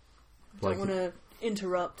Yeah. don't want to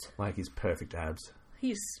interrupt. Like his perfect abs.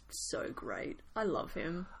 He's so great. I love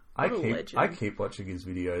him. I What a legend. keep watching his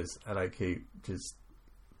videos, and I keep just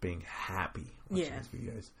being happy watching his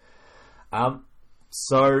videos.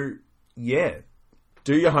 So, yeah.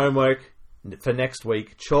 Do your homework for next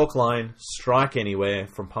week. Chalkline, Strike Anywhere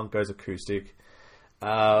from Punk Goes Acoustic.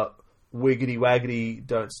 Wiggity waggity,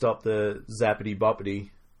 don't stop the zappity boppity.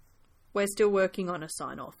 We're still working on a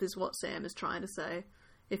sign-off, is what Sam is trying to say.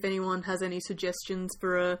 If anyone has any suggestions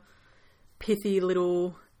for a pithy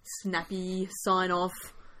little snappy sign-off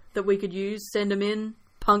that we could use, send them in.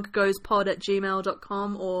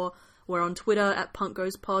 punkgoespod@gmail.com, or we're on Twitter at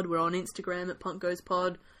punkgoespod. We're on Instagram at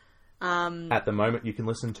punkgoespod. At the moment, you can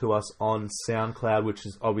listen to us on SoundCloud, which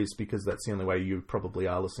is obvious because that's the only way you probably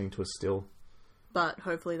are listening to us still. But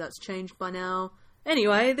hopefully that's changed by now.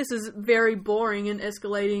 Anyway, this is very boring and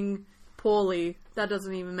escalating poorly. That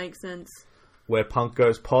doesn't even make sense. Where Punk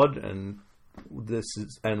Goes Pod, and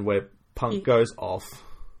where Punk Goes Off.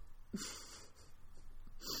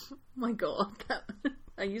 My God.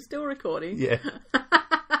 Are you still recording? Yeah.